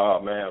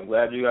 Oh, man, I'm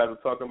glad you guys are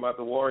talking about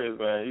the Warriors,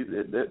 man.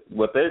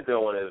 What they're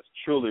doing is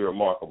truly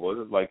remarkable.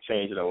 This is like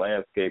changing the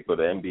landscape of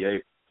the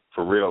NBA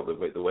for real, the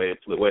way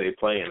they're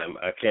playing.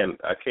 I can't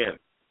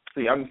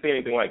see. I haven't seen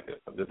anything like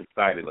this. I'm just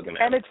excited looking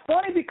at it. And it's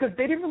funny because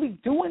they didn't really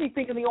do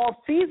anything in the off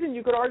season.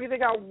 You could argue they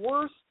got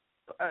worse,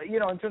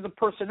 in terms of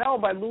personnel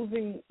by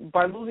losing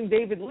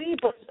David Lee,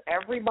 but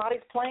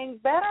everybody's playing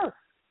better.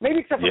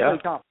 Maybe except for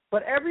Klay Thompson,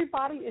 but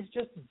everybody is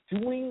just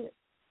doing,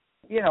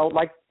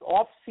 like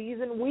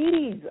off-season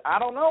Wheaties. I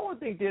don't know what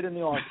they did in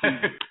the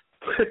off-season.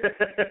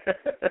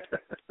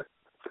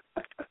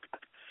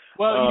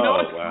 Well,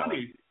 what's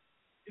funny?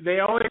 They're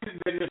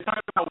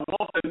talking about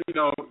Walton. They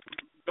don't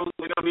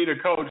need a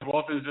coach.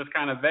 Walton's just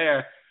kind of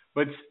there.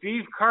 But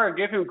Steve Kerr,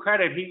 give him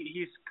credit.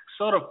 He's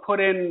sort of put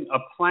in a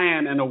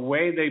plan and a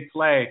way they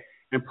play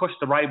and push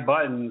the right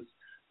buttons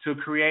to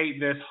create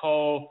this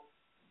whole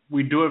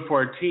we do it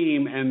for a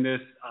team and this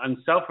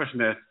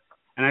unselfishness.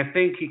 And I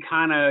think he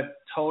kind of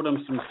told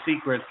him some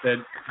secrets that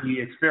he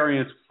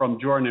experienced from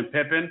Jordan and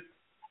Pippen.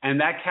 And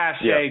that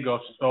cachet goes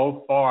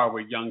so far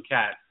with young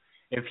cats.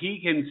 If he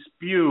can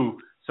spew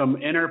some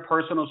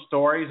interpersonal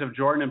stories of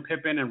Jordan and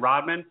Pippen and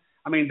Rodman,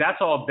 I mean, that's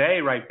all day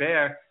right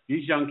there.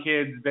 These young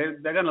kids, they're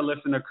going to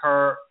listen to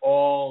Kerr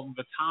all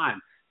the time.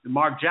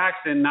 Mark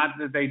Jackson, not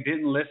that they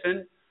didn't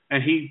listen,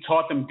 and he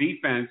taught them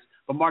defense,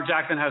 but Mark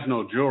Jackson has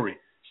no jewelry.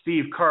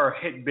 Steve Kerr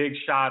hit big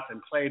shots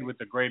and played with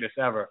the greatest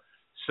ever.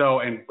 So,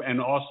 and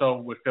also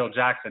with Phil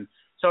Jackson.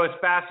 So it's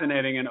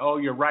fascinating, and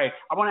you're right.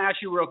 I want to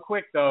ask you real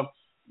quick, though,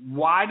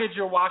 why did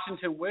your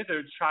Washington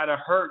Wizards try to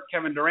hurt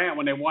Kevin Durant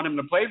when they want him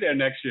to play there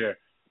next year?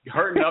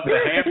 Hurting up the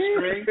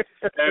hamstring,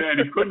 and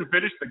he couldn't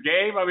finish the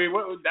game? I mean,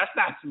 that's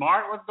not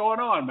smart. What's going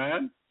on,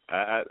 man?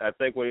 I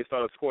think when he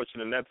started scorching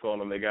the nets on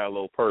them, they got a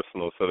little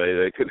personal, so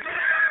they could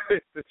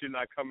since you're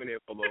not coming in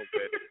for a little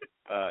bit,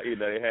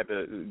 they had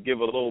to give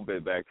a little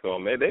bit back to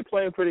them. They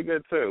playing pretty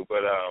good too,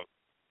 but I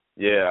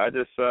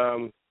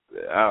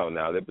don't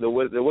know. The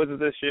Wizards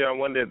this year, I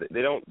wonder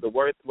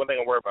one thing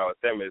I worry about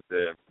with them is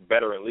the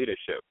veteran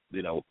leadership.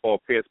 With Paul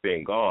Pierce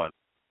being gone,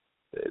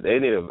 they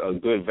need a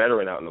good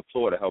veteran out on the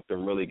floor to help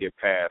them really get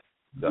past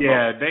the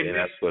hump. They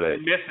miss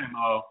him.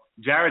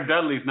 Jared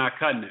Dudley's not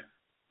cutting it.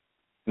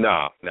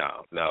 No.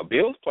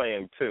 Bill's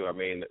playing too. I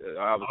mean,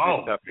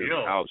 obviously Steph is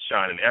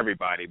outshining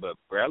everybody, but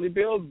Bradley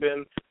Bill's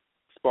been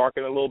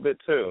sparking a little bit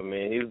too. I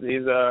mean,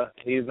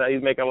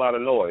 he's making a lot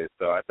of noise.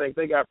 So I think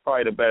they got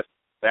probably the best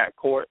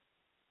backcourt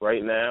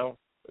right now,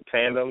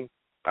 tandem.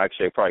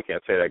 Actually, I probably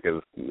can't say that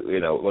because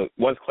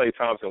once Klay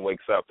Thompson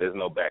wakes up, there's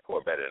no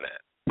backcourt better than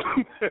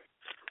that.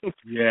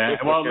 Yeah.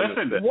 Well,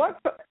 listen.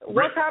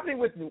 What's happening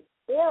with New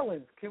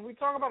Orleans? Can we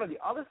talk about on the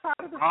other side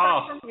of the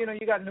spectrum?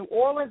 You got New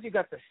Orleans, you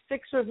got the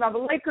Sixers. Now, the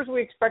Lakers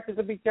we expected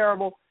to be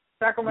terrible.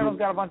 Sacramento's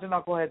got a bunch of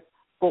knuckleheads.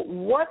 But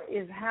what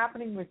is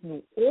happening with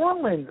New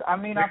Orleans? I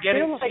mean, they're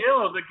getting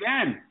killed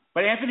again.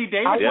 But Anthony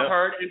Davis was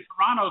hurt, and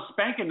Toronto's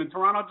spanking, and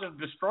Toronto just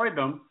destroyed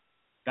them.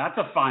 That's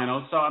a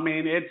final. So, I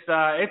mean, it's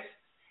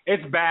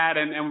bad.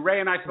 And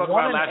Ray and I spoke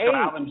about last time,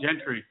 Alvin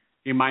Gentry.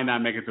 He might not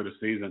make it through the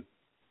season.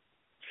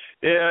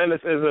 Yeah, and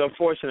it's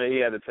unfortunate he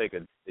had to take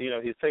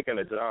he's taking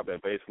a job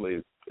that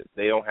basically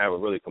they don't have a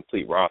really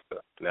complete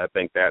roster. And I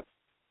think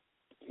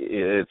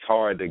it's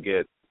hard to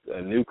get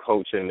a new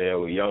coach in there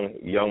with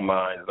young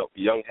minds,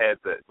 young heads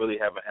that really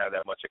haven't had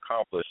that much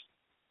accomplished,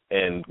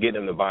 and get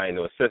them to buy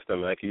into a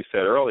system. Like you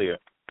said earlier,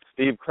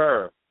 Steve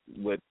Kerr,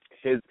 with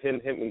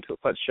him to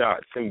put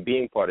shots, him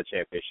being part of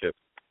championships,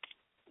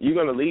 you're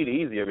going to lead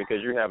easier because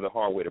you have the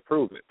hard way to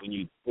prove it.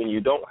 When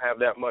you don't have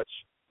that much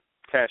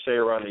cachet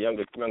around the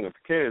younger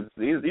kids,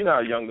 you know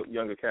how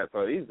younger cats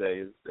are these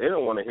days. They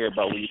don't want to hear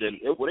about what you did.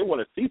 They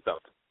want to see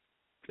something.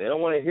 They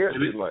don't want to hear it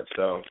too much.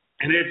 So.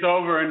 And it's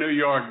over in New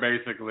York,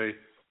 basically.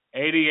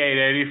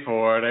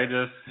 88-84. They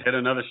just hit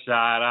another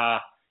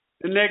shot.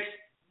 The Knicks,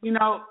 you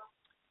know,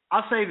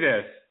 I'll say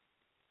this.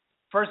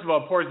 First of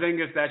all,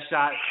 Porzingis, that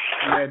shot,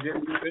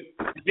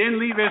 didn't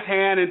leave his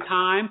hand in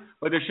time,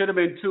 but there should have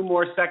been 2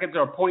 more seconds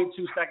or 0.2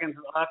 seconds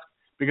left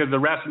because the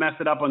refs messed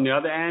it up on the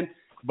other end.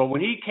 But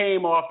when he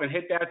came off and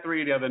hit that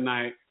 3 the other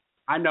night,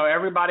 I know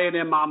everybody in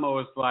their mama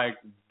was like,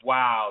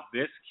 wow,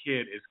 this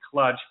kid is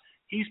clutch.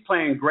 He's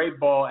playing great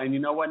ball. And you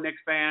know what, Knicks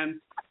fans?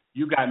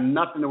 You got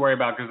nothing to worry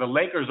about because the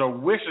Lakers are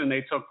wishing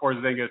they took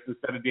Porzingis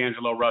instead of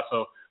D'Angelo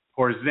Russell.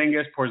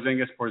 Porzingis.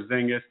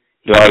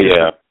 Oh,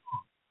 yeah.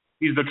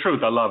 He's the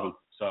truth. I love him.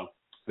 So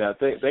now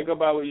think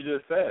about what you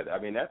just said. I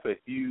mean, that's a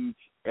huge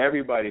 –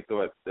 everybody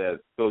thought that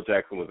Phil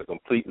Jackson was a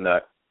complete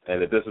nut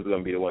and that this was going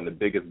to be one of the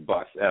biggest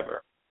busts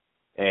ever.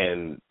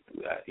 And,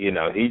 you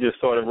know, he just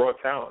saw the raw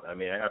talent. I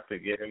mean, I have to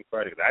give him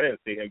credit because I didn't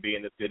see him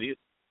being this good either.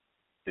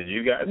 Did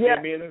you guys see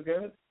him being this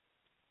good?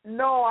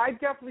 No, I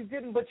definitely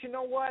didn't. But you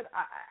know what?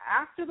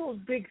 After those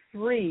big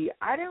 3,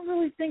 I didn't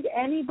really think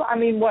anybody – I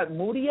mean,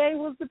 Moutier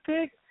was the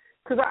pick?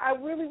 Because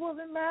I really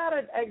wasn't mad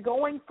at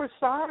going for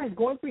size,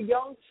 going for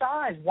young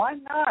size. Why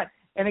not?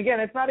 And,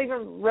 again, it's not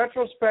even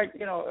retrospect,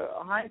 you know,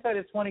 hindsight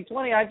is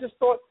 20/20. I just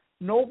thought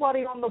nobody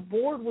on the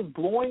board was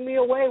blowing me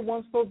away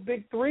once those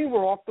big 3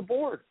 were off the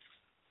board.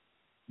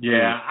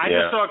 Yeah, I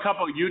just saw a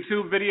couple of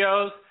YouTube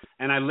videos,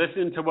 and I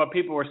listened to what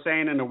people were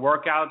saying in the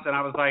workouts, and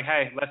I was like,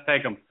 hey, let's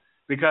take them.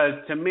 Because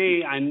to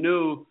me, I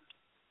knew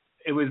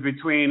it was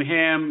between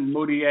him,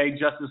 Moutier,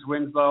 Justice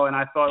Winslow, and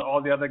I thought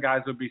all the other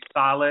guys would be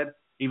solid,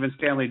 even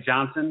Stanley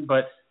Johnson.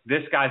 But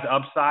this guy's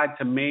upside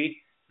to me,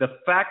 the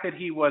fact that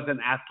he was an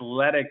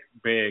athletic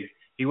big,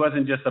 he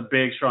wasn't just a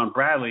big Sean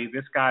Bradley.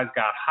 This guy's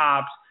got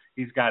hops.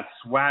 He's got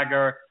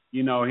swagger.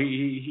 You know,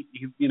 he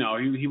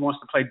wants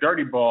to play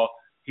dirty ball.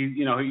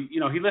 He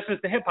listens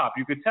to hip hop.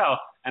 You could tell,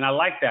 and I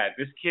like that.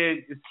 This kid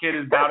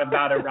is about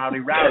it, rowdy.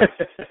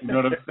 You know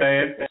what I'm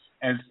saying?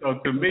 And so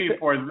to me,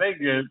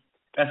 Porzingis,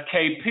 that's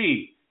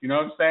KP. You know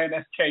what I'm saying?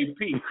 That's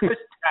KP.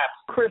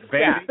 Chris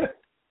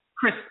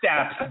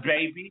Stapps,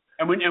 baby.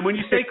 And when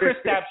you say Chris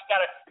Stapps,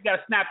 you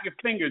gotta snap your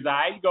fingers. All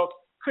right, you go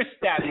Chris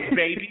Stapps,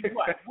 baby.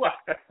 What?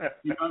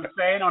 You know what I'm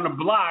saying? On the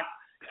block,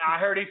 I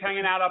heard he's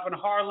hanging out up in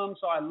Harlem,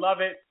 so I love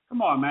it.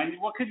 Come on, man.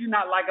 What could you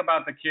not like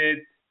about the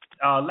kid?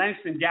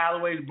 Langston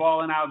Galloway's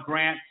balling out,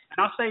 Grant.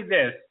 And I'll say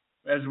this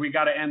as we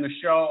got to end the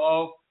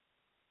show.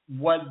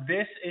 What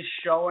this is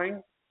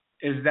showing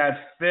is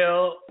that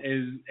Phil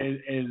is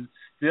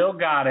still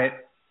got it.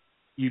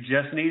 You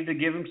just need to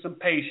give him some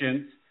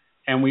patience.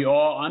 And we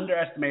all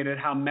underestimated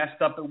how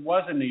messed up it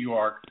was in New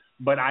York.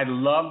 But I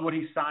loved what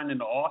he signed in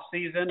the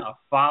offseason,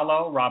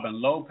 Afalo,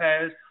 Robin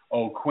Lopez,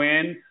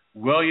 O'Quinn,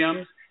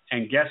 Williams.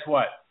 And guess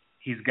what?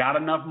 He's got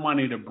enough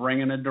money to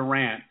bring in a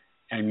Durant.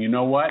 And you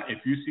know what?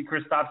 If you see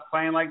Kristaps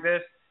playing like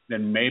this,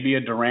 then maybe a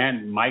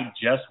Durant might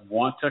just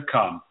want to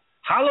come.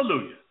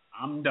 Hallelujah.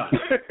 I'm done.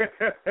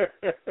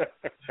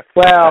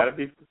 Well,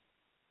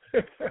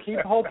 keep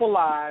hope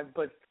alive,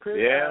 but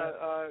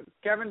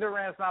Kevin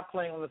Durant's not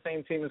playing on the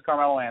same team as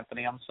Carmelo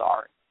Anthony. I'm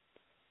sorry.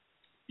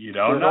 You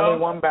don't There's know? only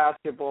one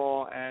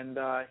basketball, and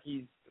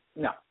it's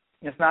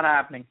not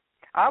happening.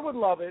 I would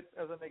love it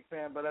as a Knicks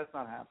fan, but that's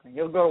not happening.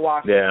 He'll go to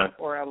Washington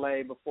or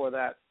L.A. before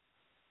that.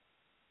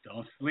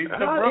 Don't sleep to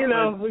Brooklyn. You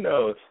know, who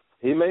knows?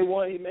 He may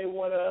want.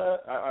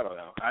 I don't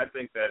know. I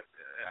think that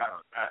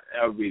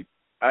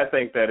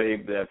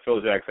that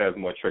Phil Jackson has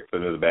more tricks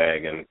in his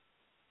bag, and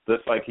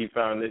just like he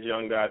found this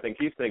young guy, I think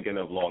he's thinking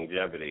of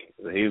longevity.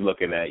 He's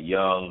looking at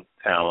young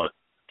talent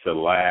to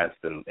last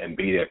and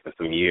be there for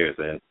some years,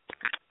 and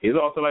he's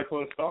also like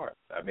one star.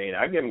 I mean,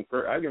 I give him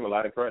a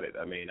lot of credit.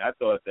 I mean, I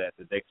thought that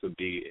the Knicks would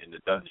be in the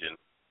dungeon,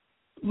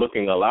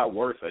 looking a lot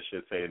worse, I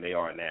should say, than they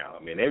are now.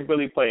 I mean, they're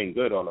really playing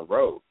good on the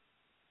road.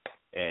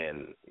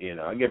 And, you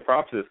know, I give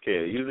props to this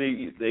kid.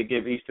 Usually they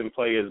give Eastern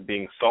players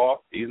being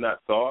soft. He's not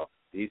soft.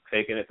 He's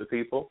taking it to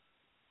people,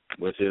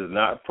 which is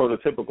not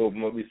prototypical of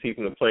what we see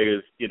from the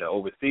players, you know,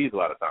 overseas a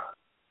lot of times.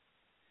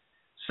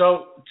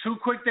 So 2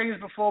 quick things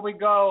before we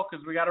go,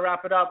 because we got to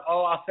wrap it up.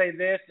 I'll say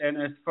this, and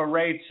it's for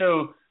Ray,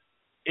 too.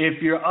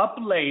 If you're up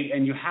late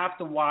and you have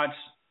to watch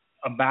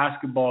a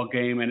basketball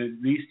game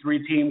and these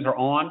 3 teams are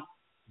on,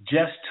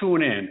 just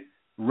tune in.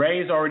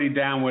 Ray's already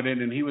down with it,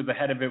 and he was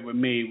ahead of it with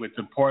me with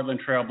the Portland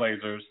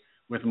Trailblazers,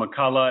 with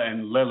McCullough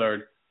and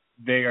Lillard.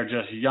 They are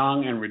just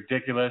young and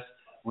ridiculous.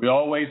 We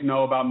always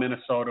know about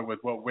Minnesota with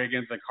what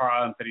Wiggins and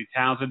Karl Anthony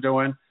Towns are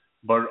doing,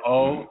 but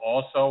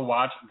also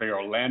watch the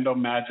Orlando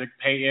Magic,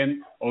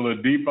 Peyton,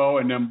 Oladipo,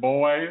 and them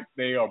boys.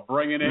 They are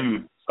bringing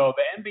it. So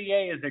the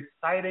NBA is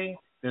exciting.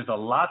 There's a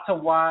lot to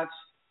watch.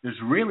 There's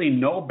really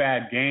no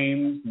bad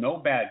games, no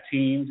bad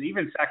teams.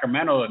 Even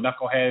Sacramento, the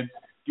knuckleheads.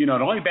 You know,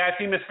 the only bad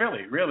team is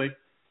Philly, really.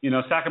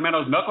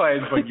 Sacramento's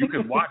knuckleheads, but you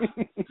could watch,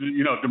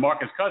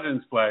 DeMarcus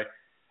Cousins play.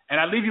 And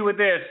I leave you with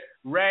this.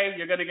 Ray,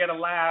 you're going to get a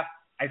laugh.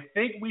 I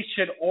think we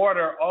should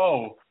order,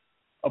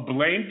 a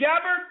Blaine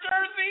Gabbert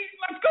jersey?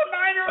 Let's go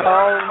Niners!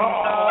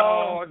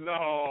 No.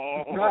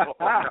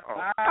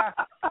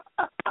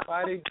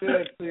 Why did he do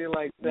it to you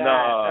like that?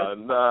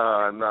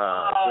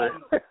 No.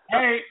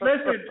 Hey,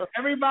 listen,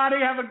 everybody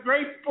have a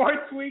great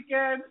sports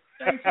weekend.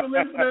 Thanks for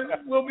listening.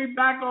 We'll be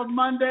back on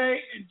Monday.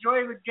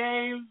 Enjoy the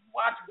games.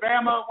 Watch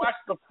Bama. Watch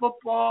the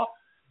football.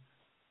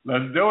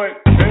 Let's do it.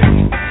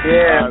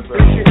 Yeah.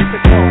 Appreciate the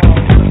call.